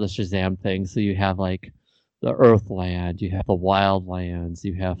a part of the Shazam thing. So you have like the Earth Land, you have the Wild Lands,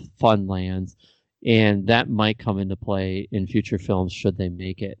 you have Fun Lands, and that might come into play in future films should they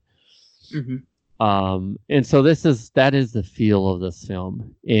make it. And so that is the feel of this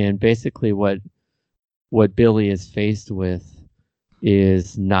film. And basically what Billy is faced with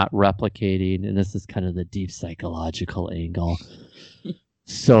is not replicating, and this is kind of the deep psychological angle.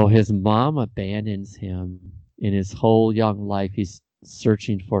 So his mom abandons him. In his whole young life, he's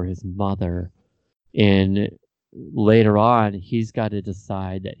searching for his mother, and later on he's got to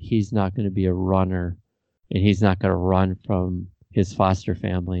decide that he's not going to be a runner, and he's not going to run from his foster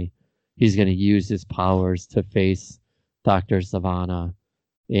family. He's going to use his powers to face Dr. Zavanna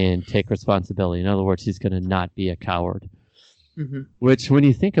and take responsibility. In other words, he's going to not be a coward. Which, when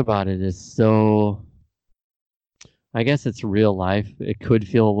you think about it, is so, I guess it's real life. It could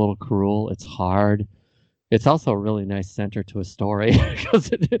feel a little cruel. It's hard. It's also a really nice center to a story, because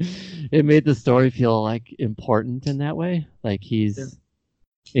it made the story feel like important in that way. Like he's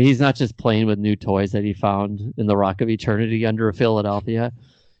not just playing with new toys that he found in the Rock of Eternity under Philadelphia.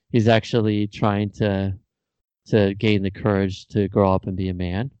 He's actually trying to gain the courage to grow up and be a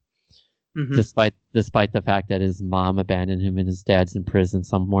man, despite the fact that his mom abandoned him and his dad's in prison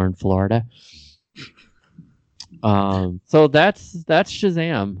somewhere in Florida. So that's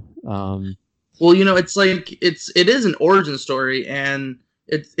Shazam. Well, it's like it is an origin story, and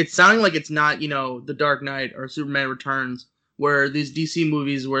it's sounding like it's not, The Dark Knight or Superman Returns, where these DC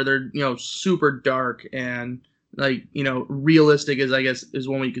movies where they're, super dark and like, realistic, as I guess is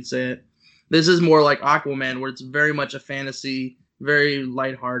one way you could say it. This is more like Aquaman, where it's very much a fantasy, very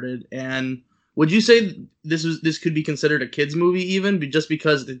lighthearted. And would you say this could be considered a kids movie even, just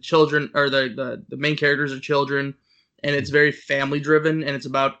because the children or the main characters are children? And it's very family driven, and it's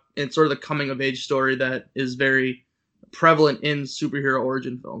sort of the coming of age story that is very prevalent in superhero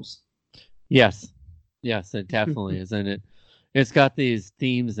origin films. Yes, it definitely is. And it's got these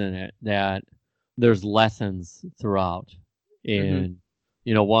themes in it that there's lessons throughout. And,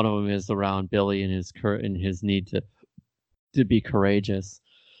 one of them is around Billy and his need to be courageous.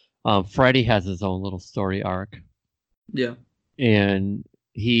 Freddy has his own little story arc. Yeah. And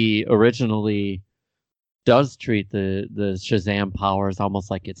he originally does treat the Shazam powers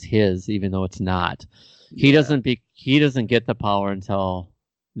almost like it's his, even though it's not. He doesn't get the power until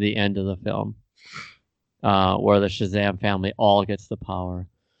the end of the film, where the Shazam family all gets the power.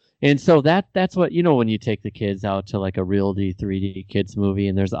 And so that's what, when you take the kids out to like a real 3D kids movie,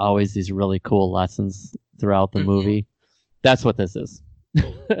 and there's always these really cool lessons throughout the movie. That's what this is.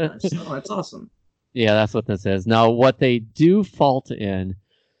 Nice. Oh, that's awesome. Yeah, that's what this is. Now, what they do fault in,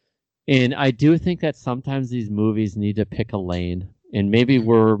 and I do think that sometimes these movies need to pick a lane, and maybe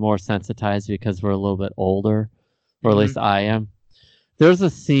we're more sensitized because we're a little bit older, or at least I am. There's a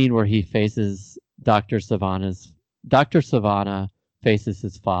scene where he faces Dr. Savannah faces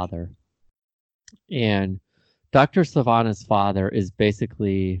his father, and Dr. Savannah's father is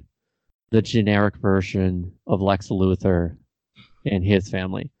basically the generic version of Lex Luthor and his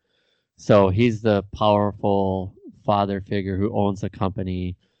family. So he's the powerful father figure who owns a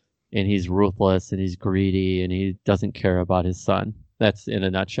company, and he's ruthless and he's greedy and he doesn't care about his son. That's in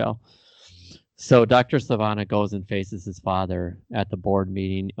a nutshell. So Dr. Savannah goes and faces his father at the board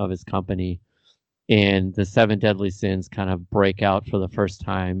meeting of his company, and the seven deadly sins kind of break out for the first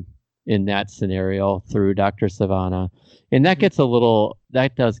time in that scenario through Dr. Savannah. And that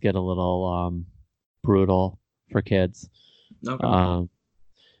does get a little brutal for kids. Okay.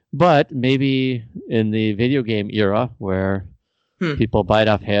 But maybe in the video game era where people bite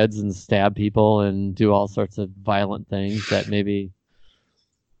off heads and stab people and do all sorts of violent things, that maybe.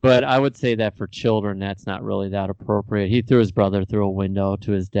 But I would say that for children, that's not really that appropriate. He threw his brother through a window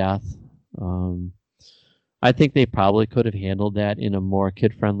to his death. I think they probably could have handled that in a more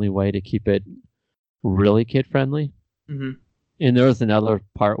kid-friendly way to keep it really kid-friendly. Mm-hmm. And there was another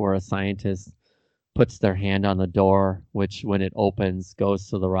part where a scientist puts their hand on the door, which when it opens goes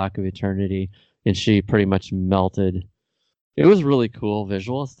to the Rock of Eternity, and she pretty much melted. It was really cool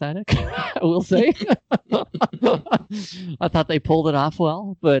visual aesthetic, I will say. I thought they pulled it off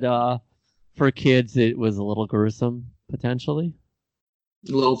well, but for kids it was a little gruesome, potentially.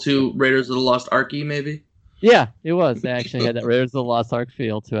 A little too Raiders of the Lost Ark-y, maybe? Yeah, it was. They actually had that Raiders of the Lost Ark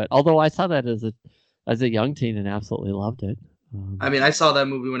feel to it. Although I saw that as a young teen and absolutely loved it. I mean, I saw that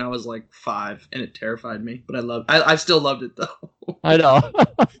movie when I was like 5, and it terrified me. But I still loved it though. I know,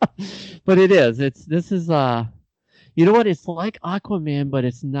 but this is you know what? It's like Aquaman, but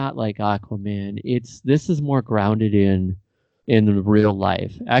it's not like Aquaman. This is more grounded in real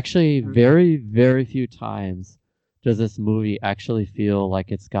life. Actually, very, very few times does this movie actually feel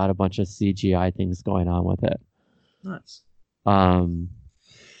like it's got a bunch of CGI things going on with it. Nice. I don't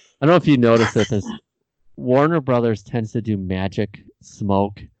know if you noticed that this Warner Brothers tends to do magic,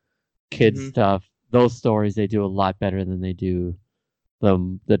 smoke, kids stuff. Those stories they do a lot better than they do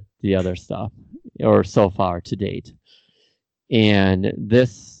the other stuff, or so far to date. And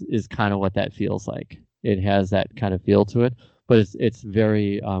this is kind of what that feels like. It has that kind of feel to it, but it's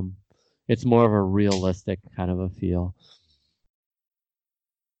very it's more of a realistic kind of a feel.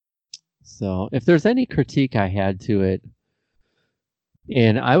 So if there's any critique I had to it,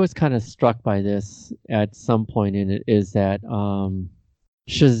 and I was kind of struck by this at some point in it, is that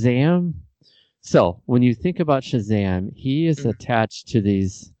Shazam. So when you think about Shazam, he is attached to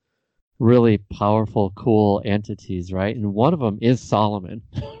these really powerful, cool entities, right? And one of them is Solomon,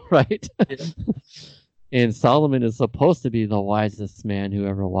 right? Yeah. And Solomon is supposed to be the wisest man who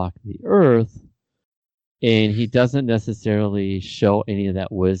ever walked the earth. And he doesn't necessarily show any of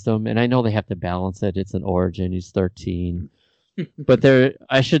that wisdom. And I know they have to balance it. It's an origin. He's 13. But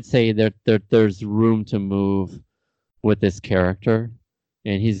I should say there's room to move with this character.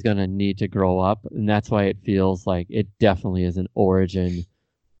 And he's going to need to grow up. And that's why it feels like it definitely is an origin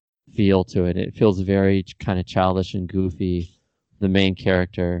feel to it. It feels very kind of childish and goofy. The main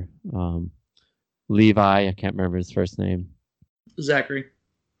character, Levi, I can't remember his first name. Zachary.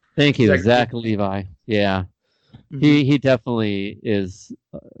 Thank you, Zach Levi. Yeah, he definitely is.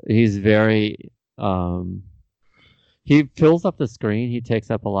 He's very. He fills up the screen. He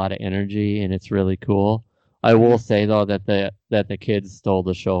takes up a lot of energy, and it's really cool. I will say though that the kids stole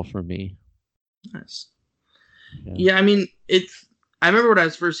the show for me. Nice. Yeah, I mean I remember when I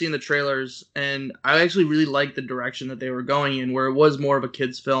was first seeing the trailers, and I actually really liked the direction that they were going in, where it was more of a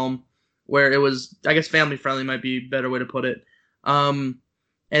kids' film, where it was, I guess, family friendly might be a better way to put it. And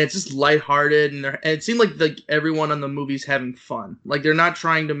it's just lighthearted, and it seemed like everyone on the movie's having fun. Like they're not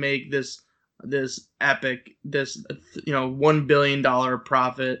trying to make this epic, $1 billion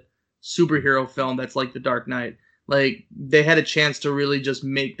profit superhero film that's like The Dark Knight. Like they had a chance to really just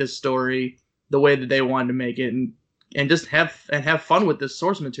make this story the way that they wanted to make it, and just have fun with this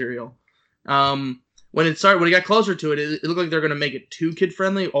source material. When it got closer to it, it looked like they're going to make it too kid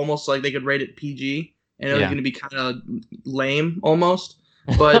friendly, almost like they could rate it PG, and it was going to be kind of lame almost.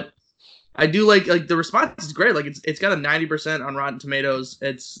 But I do like the response is great. Like it's got a 90% on Rotten Tomatoes.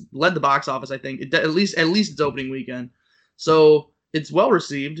 It's led the box office, I think, at least its opening weekend. So it's well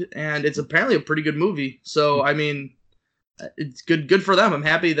received, and it's apparently a pretty good movie. So I mean, it's good for them. I'm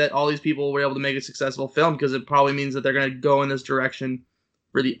happy that all these people were able to make a successful film, because it probably means that they're going to go in this direction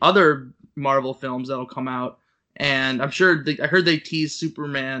for the other Marvel films that'll come out. And I'm sure I heard they teased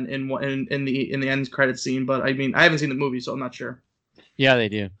Superman in the end credit scene, but I mean I haven't seen the movie, so I'm not sure. Yeah, they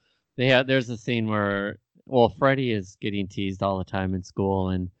do. There's a scene where Freddy is getting teased all the time in school,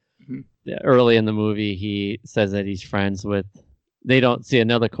 and early in the movie he says that he's friends with. They don't see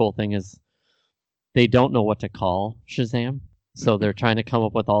another cool thing is they don't know what to call Shazam, so they're trying to come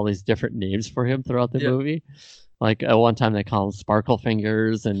up with all these different names for him throughout the movie. Like at one time they call him Sparkle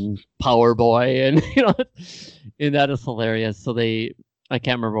Fingers and Power Boy, and and that is hilarious. So I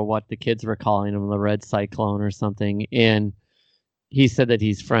can't remember what the kids were calling him, the Red Cyclone or something, and he said that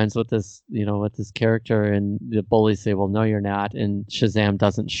he's friends with this, with this character, and the bullies say, "Well, no, you're not," and Shazam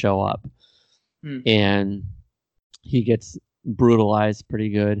doesn't show up, and he gets brutalized pretty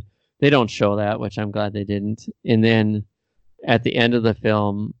good. They don't show that, which I'm glad they didn't. And then at the end of the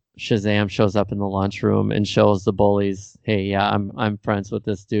film, Shazam shows up in the lunchroom and shows the bullies, "Hey, yeah, I'm friends with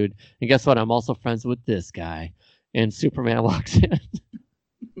this dude, and guess what? I'm also friends with this guy." And Superman walks in.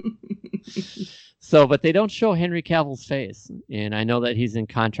 So, but they don't show Henry Cavill's face, and I know that he's in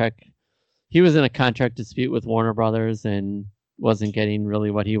contract. He was in a contract dispute with Warner Brothers and wasn't getting really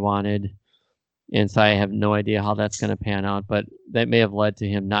what he wanted, and so I have no idea how that's going to pan out. But that may have led to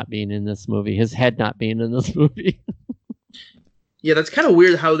him not being in this movie, his head not being in this movie. Yeah, that's kind of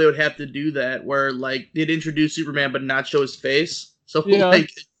weird how they would have to do that, where like they'd introduce Superman but not show his face. So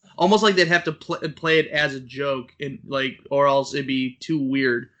like almost like they'd have to play it as a joke, and or else it'd be too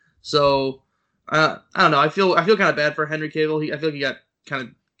weird. So I don't know. I feel kind of bad for Henry Cavill. I feel like he got kind of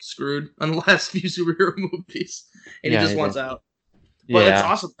screwed on the last few superhero movies, and he just wants out. But it's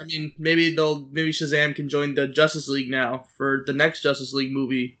awesome. I mean, maybe Shazam can join the Justice League now for the next Justice League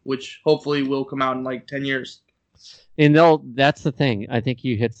movie, which hopefully will come out in like 10 years. And that's the thing. I think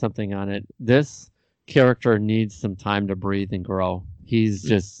you hit something on it. This character needs some time to breathe and grow. He's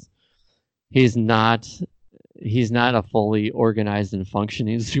not a fully organized and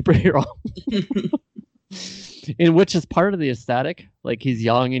functioning superhero. In which is part of the aesthetic. Like, he's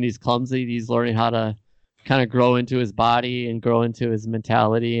young and he's clumsy. He's learning how to kind of grow into his body and grow into his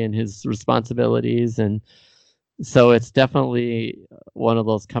mentality and his responsibilities. And so it's definitely one of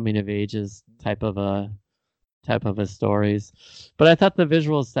those coming of ages type of a stories. But I thought the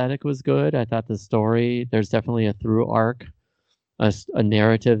visual aesthetic was good. I thought the story, there's definitely a through arc, a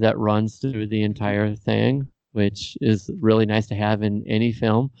narrative that runs through the entire thing, which is really nice to have in any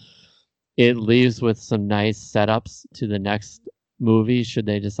film. It leaves with some nice setups to the next movie should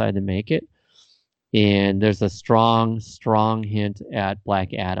they decide to make it. And there's a strong hint at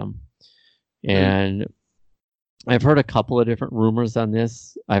Black Adam. And I've heard a couple of different rumors on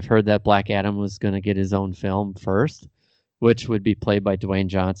this. I've heard that Black Adam was going to get his own film first, which would be played by Dwayne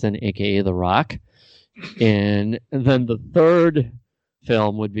Johnson, a.k.a. The Rock. And then the third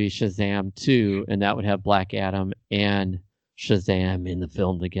film would be Shazam 2, and that would have Black Adam and Shazam in the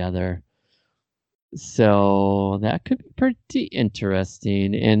film together. So that could be pretty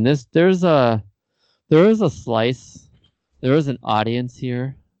interesting. And there is a slice, there is an audience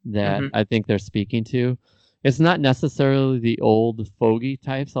here that I think they're speaking to. It's not necessarily the old fogey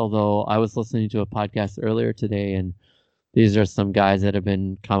types, although I was listening to a podcast earlier today, and these are some guys that have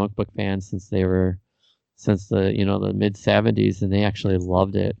been comic book fans since the mid 70s, and they actually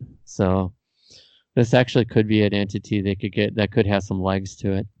loved it. So this actually could be an entity they could get that could have some legs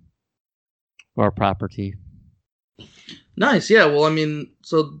to it, or a property. Nice, yeah. Well, I mean,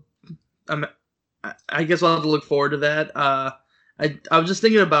 so I guess I'll have to look forward to that. I was just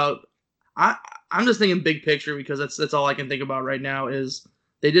thinking about I'm just thinking big picture, because that's all I can think about right now is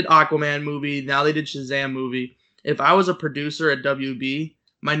they did Aquaman movie, now they did Shazam movie. If I was a producer at WB,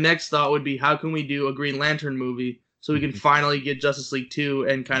 my next thought would be, how can we do a Green Lantern movie so we can finally get Justice League 2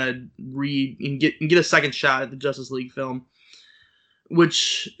 and kind of get a second shot at the Justice League film,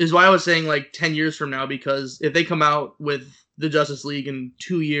 which is why I was saying like 10 years from now, because if they come out with the Justice League in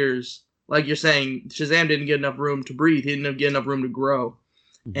 2 years, like you're saying, Shazam didn't get enough room to breathe. He didn't get enough room to grow.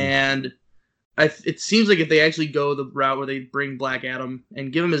 And it seems like if they actually go the route where they bring Black Adam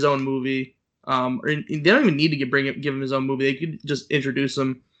and give him his own movie, or they don't even need to give him his own movie. They could just introduce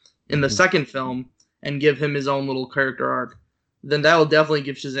him in the second film and give him his own little character arc. Then that will definitely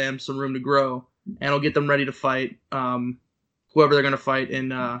give Shazam some room to grow, and it'll get them ready to fight whoever they're going to fight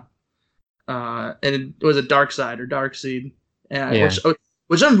in and it was a Darkseid or Darkseid,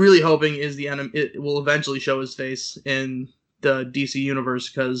 which I'm really hoping is the enemy. It will eventually show his face in the DC universe,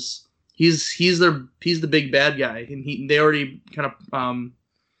 because he's the big bad guy, and they already kind of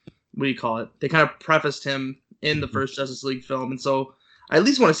what do you call it? They kind of prefaced him in the first Justice League film, and so I at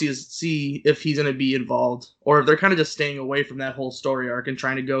least want to see if he's going to be involved, or if they're kind of just staying away from that whole story arc and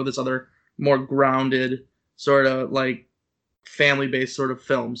trying to go this other more grounded sort of like family based sort of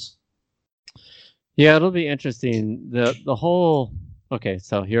films. Yeah, it'll be interesting. The whole okay,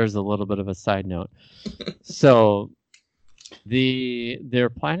 so here's a little bit of a side note. So they're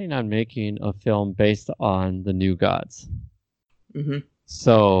planning on making a film based on the New Gods. Mm-hmm.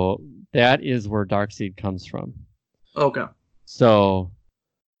 So that is where Darkseid comes from. Okay. So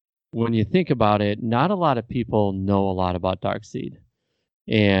when you think about it, not a lot of people know a lot about Darkseid.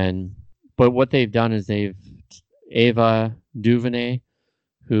 But what they've done is Ava DuVernay,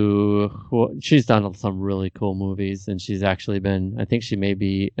 who she's done some really cool movies, and she's actually been, I think she may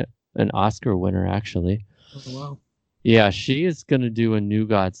be an Oscar winner actually. Oh, wow. Yeah, she is going to do a New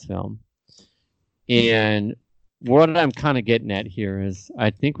Gods film. And what I'm kind of getting at here is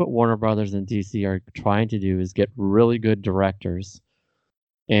I think what Warner Brothers and DC are trying to do is get really good directors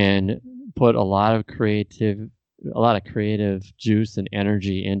and put a lot of creative juice and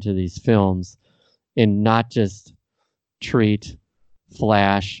energy into these films, and not just treat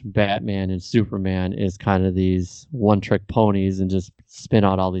Flash, Batman, and Superman as kind of these one-trick ponies and just spin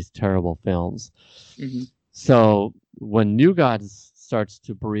out all these terrible films. Mm-hmm. So when New Gods starts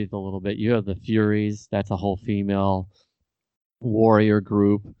to breathe a little bit, you have the Furies. That's a whole female warrior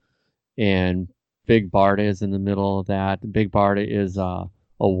group, and Big Barda is in the middle of that. Big Barda is a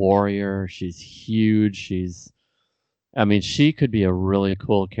warrior. She's huge. She could be a really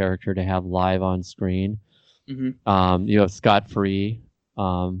cool character to have live on screen. Mm-hmm. You have Scott Free,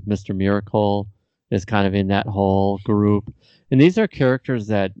 Mr. Miracle is kind of in that whole group. And these are characters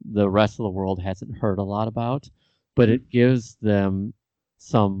that the rest of the world hasn't heard a lot about, but it gives them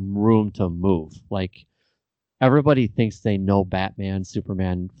some room to move. Like, everybody thinks they know Batman,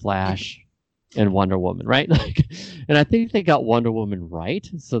 Superman, Flash, and Wonder Woman, right? And I think they got Wonder Woman right,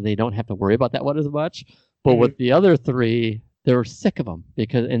 so they don't have to worry about that one as much. But with the other three, they're sick of them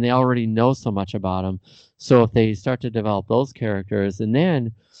and they already know so much about them. So if they start to develop those characters, and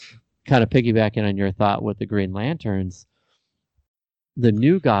then kind of piggybacking on your thought with the Green Lanterns, the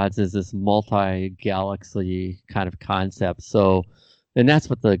New Gods is this multi-galaxy kind of concept. So, and that's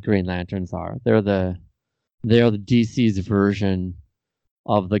what the Green Lanterns are. They're the DC's version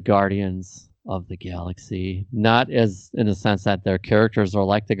of the Guardians of the Galaxy, not as in a sense that their characters are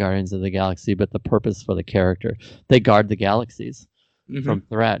like the Guardians of the Galaxy, but the purpose for the character. They guard the galaxies from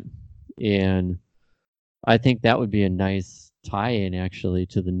threat. And I think that would be a nice tie-in actually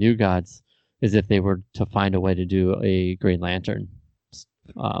to the New Gods, is if they were to find a way to do a Green Lantern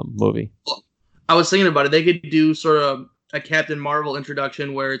movie. I was thinking about it. They could do sort of a Captain Marvel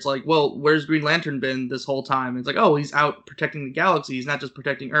introduction where it's like, well, where's Green Lantern been this whole time? It's like, oh, he's out protecting the galaxy. He's not just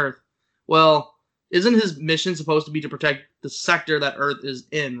protecting Earth. Well, isn't his mission supposed to be to protect the sector that Earth is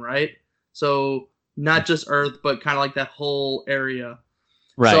in, right? So not just Earth, but kind of like that whole area.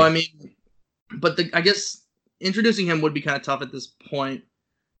 Right. So, I mean, but I guess introducing him would be kind of tough at this point.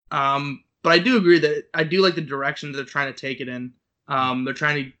 But I do agree that I do like the direction that they're trying to take it in. They're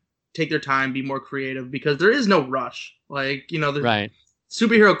trying to take their time, be more creative, because there is no rush. Like, the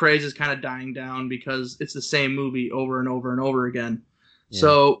superhero craze is kind of dying down because it's the same movie over and over and over again. Yeah.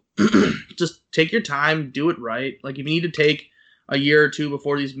 So just take your time, do it right. Like, if you need to take a year or two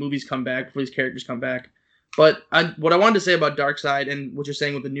before these movies come back, before these characters come back. But what I wanted to say about Darkseid and what you're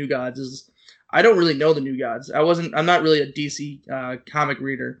saying with the New Gods is I don't really know the New Gods. I'm not really a DC comic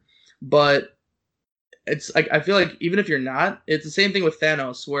reader, but it's like, I feel like even if you're not, it's the same thing with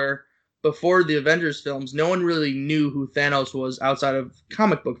Thanos, where before the Avengers films, no one really knew who Thanos was outside of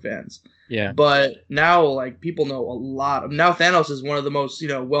comic book fans. Yeah. But now, like, people know a lot. Now Thanos is one of the most,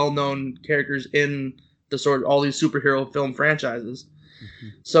 well-known characters in the sort of all these superhero film franchises. Mm-hmm.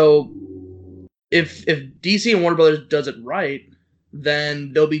 So if DC and Warner Brothers does it right,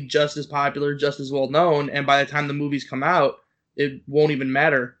 then they'll be just as popular, just as well-known, and by the time the movies come out, it won't even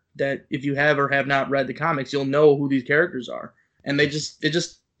matter that if you have or have not read the comics, you'll know who these characters are. And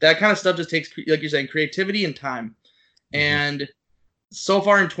that kind of stuff just takes, like you're saying, creativity and time. Mm-hmm. And so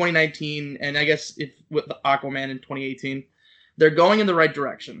far in 2019, and I guess with Aquaman in 2018, they're going in the right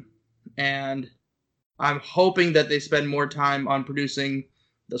direction. And I'm hoping that they spend more time on producing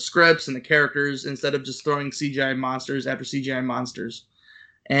the scripts and the characters instead of just throwing CGI monsters after CGI monsters.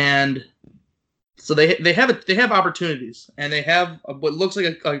 And so they have opportunities, and they have what looks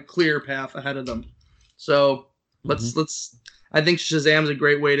like a clear path ahead of them. So let's I think Shazam's a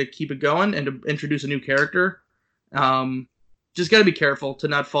great way to keep it going and to introduce a new character. Just got to be careful to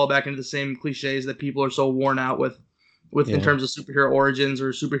not fall back into the same cliches that people are so worn out with in terms of superhero origins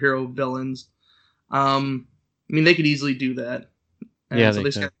or superhero villains. They could easily do that. And Yeah, so they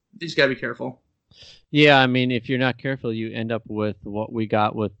they could. just got to be careful. Yeah, I mean, if you're not careful, you end up with what we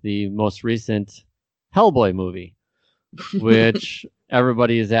got with the most recent Hellboy movie, which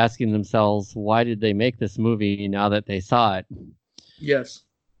everybody is asking themselves, why did they make this movie now that they saw it? Yes.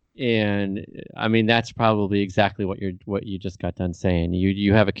 And I mean, that's probably exactly what you just got done saying.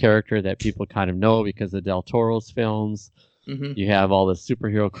 You have a character that people kind of know because of Del Toro's films. Hmm. You have all the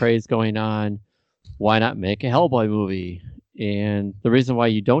superhero craze going on. Why not make a Hellboy movie? And the reason why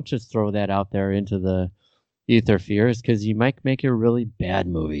you don't just throw that out there into the ether fear is because you might make a really bad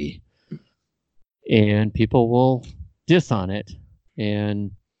movie, and people will diss on it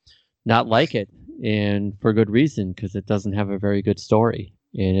and not like it, and for good reason, because it doesn't have a very good story,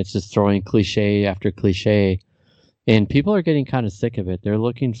 and it's just throwing cliche after cliche, and people are getting kind of sick of it. They're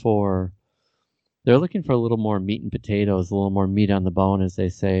looking for a little more meat and potatoes, a little more meat on the bone, as they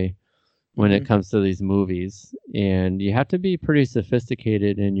say, when it Hmm. comes to these movies. And you have to be pretty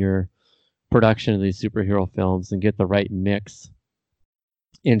sophisticated in your production of these superhero films and get the right mix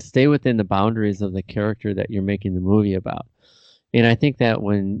and stay within the boundaries of the character that you're making the movie about. And I think that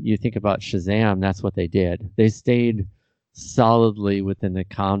when you think about Shazam, that's what they did. They stayed solidly within the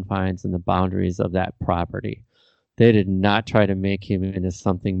confines and the boundaries of that property. They did not try to make him into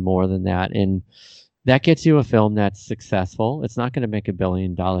something more than that. And that gets you a film that's successful. It's not going to make $1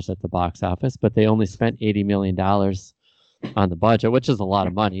 billion at the box office, but they only spent $80 million on the budget, which is a lot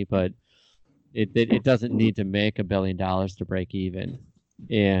of money, but it doesn't need to make $1 billion to break even.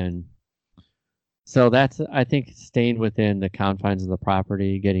 And so that's, I think, staying within the confines of the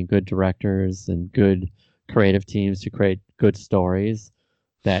property, getting good directors and good creative teams to create good stories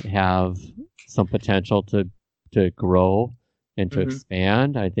that have some potential to grow and to Hmm.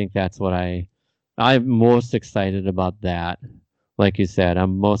 expand. I think that's what I'm most excited about that. Like you said,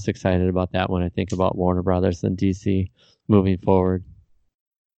 I'm most excited about that when I think about Warner Brothers and DC moving forward.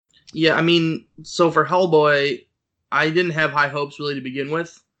 Yeah, I mean, so for Hellboy, I didn't have high hopes really to begin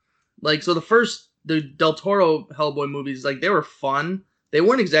with. Like, so the Del Toro Hellboy movies, like, they were fun. They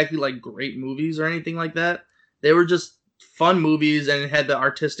weren't exactly like great movies or anything like that. They were just fun movies, and it had the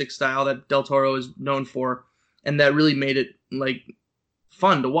artistic style that Del Toro is known for, and that really made it like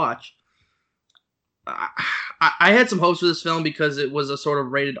fun to watch. I, I had some hopes for this film because it was a sort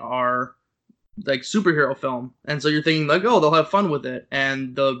of rated R like superhero film, and so you're thinking like, oh, they'll have fun with it,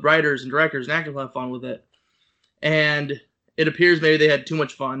 and the writers and directors and actors will have fun with it. And it appears maybe they had too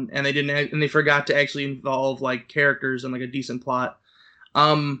much fun, and they forgot to actually involve like characters and like a decent plot.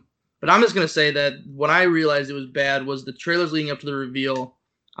 Um, but I'm just gonna say that when I realized it was bad was the trailers leading up to the reveal.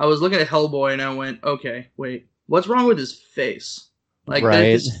 I was looking at Hellboy and I went, okay, wait, what's wrong with his face? Like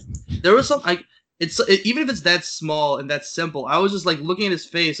Right. there was some like even if it's that small and that simple, I was just like looking at his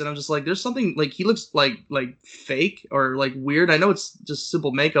face and I'm just like, there's something like he looks like fake or like weird. I know it's just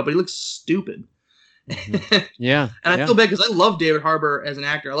simple makeup, but he looks stupid. Mhm. And Yeah. I Yeah. feel bad because I love David Harbour as an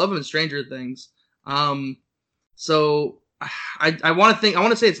actor. I love him in Stranger Things. Um, so I want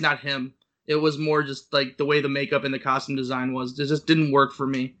to say it's not him. It was more just like the way the makeup and the costume design was. It just didn't work for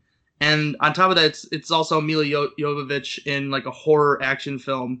me. And on top of that, it's also Mila Jovovich in like a horror action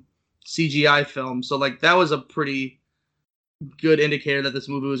film, CGI film. So like that was a pretty good indicator that this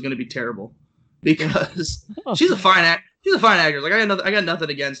movie was going to be terrible because she's a fine actress. Like I got nothing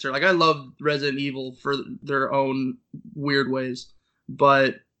against her. Like I love Resident Evil for their own weird ways,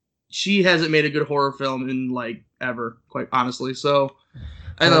 but she hasn't made a good horror film in like ever, quite honestly. So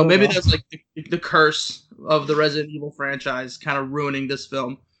I don't know. Maybe Well. that's like the curse of the Resident Evil franchise, kind of ruining this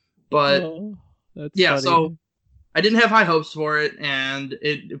film. But Oh, that's yeah, so funny. I didn't have high hopes for it, and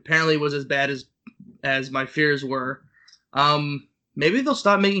it apparently was as bad as my fears were. Maybe they'll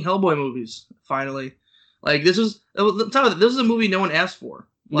stop making Hellboy movies finally. Like this was a movie no one asked for.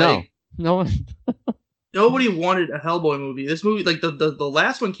 No, Like no one. nobody wanted a Hellboy movie. This movie, like the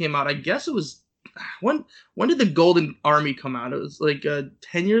last one came out. I guess it was when did the Golden Army come out? It was like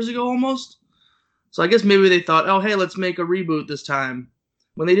 10 years ago almost. So I guess maybe they thought, oh hey, let's make a reboot this time,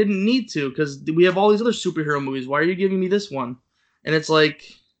 when they didn't need to because we have all these other superhero movies. Why are you giving me this one? And it's like,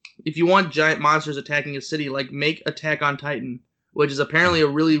 if you want giant monsters attacking a city, like make Attack on Titan, which is apparently a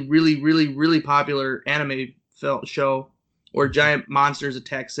really, really, really, really popular anime show where giant monsters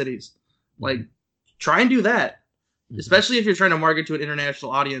attack cities. Like, try and do that, especially if you're trying to market to an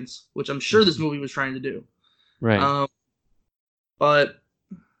international audience, which I'm sure this movie was trying to do. Right. Um, but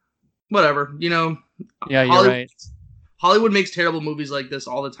whatever, Yeah, you're Hollywood right. Hollywood makes terrible movies like this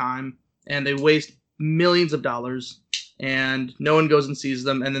all the time, and they waste millions of dollars, and no one goes and sees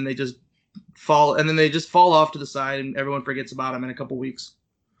them, and then they just fall off to the side, and everyone forgets about them in a couple weeks.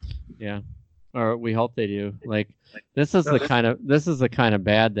 Yeah. or we hope they do. Like this is the kind of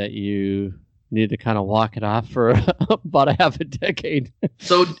bad that you need to kind of walk it off for about a half a decade.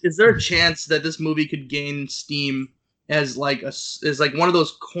 So, is there a chance that this movie could gain steam as like one of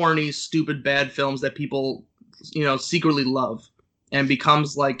those corny, stupid, bad films that people, secretly love, and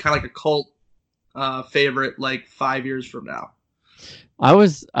becomes like kind of like a cult favorite like 5 years from now? I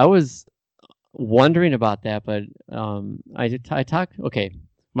was wondering about that, but I talk. Okay,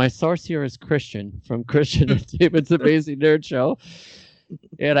 my source here is Christian from Christian and David's Amazing Nerd Show,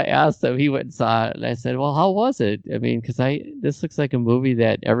 and I asked him. He went and saw it, and I said, "Well, how was it?" I mean, because this looks like a movie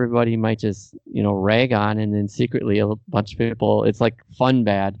that everybody might just rag on, and then secretly a bunch of people. It's like fun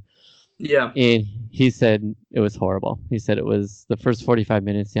bad. Yeah. And he said it was horrible. He said it was the first 45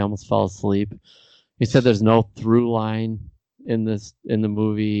 minutes. He almost fell asleep. He said there's no through line in the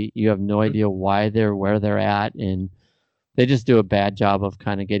movie. You have no idea why they're where they're at, and they just do a bad job of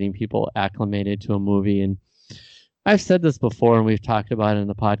kind of getting people acclimated to a movie. And I've said this before, and we've talked about it in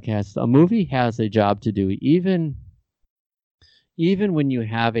the podcast. A movie has a job to do, even when you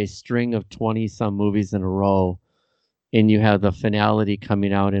have a string of 20 some movies in a row, and you have the finality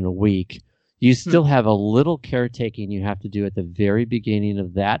coming out in a week. You still have a little caretaking you have to do at the very beginning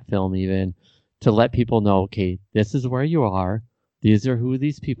of that film, even to let people know, okay, this is where you are. These are who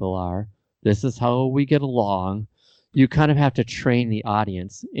these people are. This is how we get along. You kind of have to train the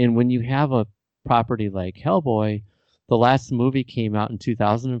audience. And when you have a property like Hellboy, the last movie came out in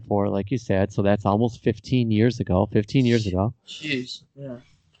 2004, like you said, so that's almost 15 years ago. Jeez, yeah.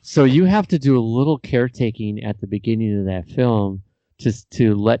 So you have to do a little caretaking at the beginning of that film just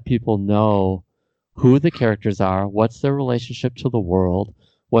to let people know who the characters are, what's their relationship to the world,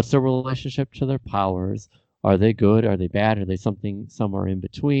 what's their relationship to their powers, are they good, are they bad, are they somewhere in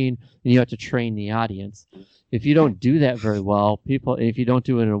between, and you have to train the audience. If you don't do that very well, if you don't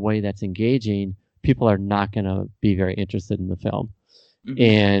do it in a way that's engaging, people are not going to be very interested in the film. Mm-hmm.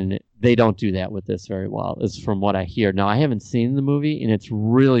 And they don't do that with this very well, is from what I hear. Now, I haven't seen the movie, and it's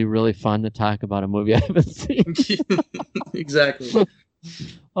really, really fun to talk about a movie I haven't seen. Exactly.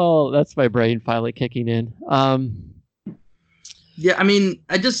 Oh, that's my brain finally kicking in. Yeah, I mean,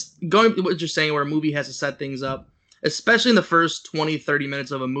 I just going to what you're saying, where a movie has to set things up, especially in the first 20, 30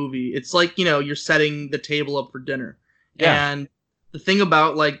 minutes of a movie. It's like, you're setting the table up for dinner. Yeah. And the thing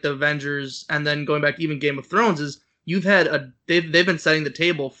about like the Avengers, and then going back to even Game of Thrones, is they've been setting the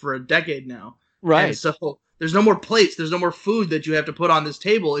table for a decade now. Right. And so there's no more plates, there's no more food that you have to put on this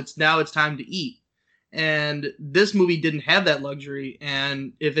table. It's time to eat. And this movie didn't have that luxury.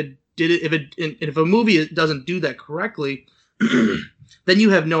 And if a movie doesn't do that correctly, then you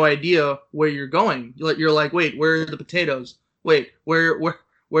have no idea where you're going. You're like, wait, where are the potatoes? Wait,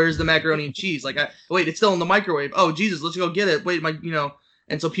 where's the macaroni and cheese? Like, wait, it's still in the microwave. Oh, Jesus, let's go get it. Wait,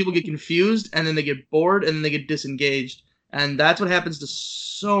 and so people get confused, and then they get bored, and then they get disengaged. And that's what happens to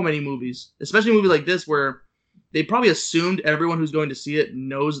so many movies, especially a movie like this, where they probably assumed everyone who's going to see it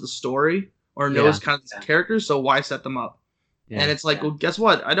knows the story or knows kind of the characters, so why set them up? Yeah. And it's like, well, guess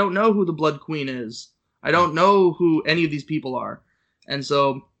what? I don't know who the Blood Queen is. I don't know who any of these people are. And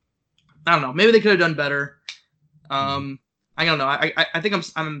so, I don't know. Maybe they could have done better. I don't know. I think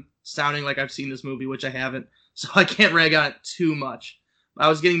I'm sounding like I've seen this movie, which I haven't, so I can't rag on it too much. I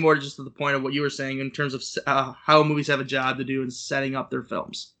was getting more just to the point of what you were saying in terms of how movies have a job to do in setting up their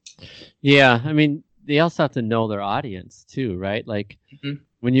films. Yeah, I mean, they also have to know their audience too, right? Like,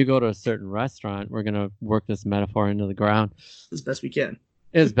 when you go to a certain restaurant, we're going to work this metaphor into the ground. As best we can.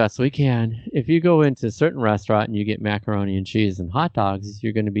 As best we can. If you go into a certain restaurant and you get macaroni and cheese and hot dogs,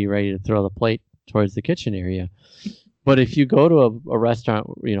 you're going to be ready to throw the plate towards the kitchen area. But if you go to a restaurant,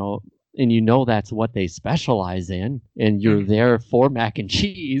 and that's what they specialize in, and you're there for mac and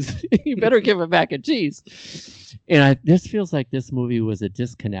cheese, you better give them mac and cheese. And this feels like this movie was a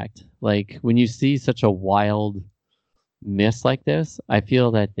disconnect. Like, when you see such a wild miss like this, I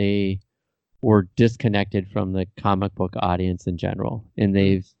feel that they were disconnected from the comic book audience in general, and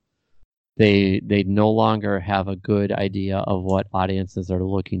they no longer have a good idea of what audiences are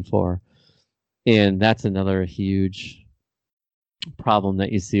looking for. And that's another huge problem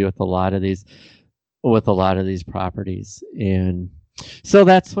that you see with a lot of these properties. And so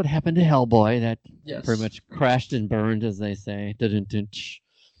that's what happened to Hellboy. That pretty much crashed and burned, as they say. I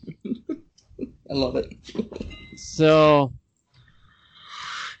love it. So,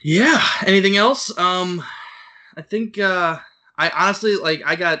 yeah. Anything else? I think I honestly, like,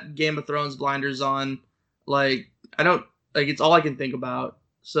 I got Game of Thrones blinders on. Like, I don't, like, it's all I can think about.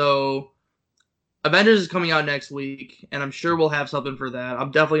 So Avengers is coming out next week, and I'm sure we'll have something for that. I'm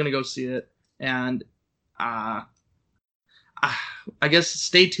definitely gonna go see it, and I guess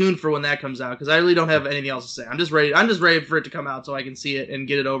stay tuned for when that comes out because I really don't have anything else to say. I'm just ready. I'm just ready for it to come out so I can see it and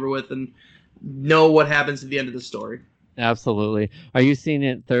get it over with and know what happens at the end of the story. Absolutely. Are you seeing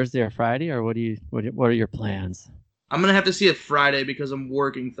it Thursday or Friday, or what are your plans? I'm gonna have to see it Friday because I'm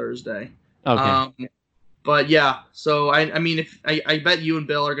working Thursday. Okay. But yeah, so I mean, if I bet you and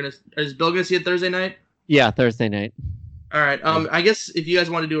Bill are gonna. Is Bill gonna see it Thursday night? Yeah, Thursday night. All right. I guess if you guys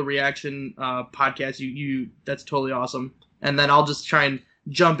want to do a reaction podcast, you that's totally awesome. And then I'll just try and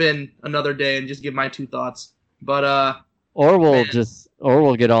jump in another day and just give my 2 thoughts. But Or man,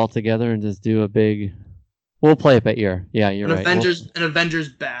 we'll get all together and just do a big. We'll play it by ear. Yeah, you're right. an Avengers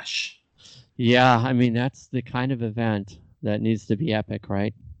bash. Yeah, I mean that's the kind of event that needs to be epic,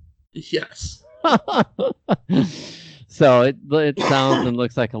 right? Yes. So it sounds and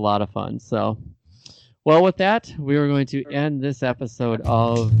looks like a lot of fun. So, well, with that, we are going to end this episode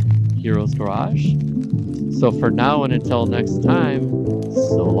of Heroes Garage. So for now and until next time,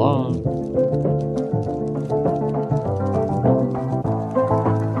 so long.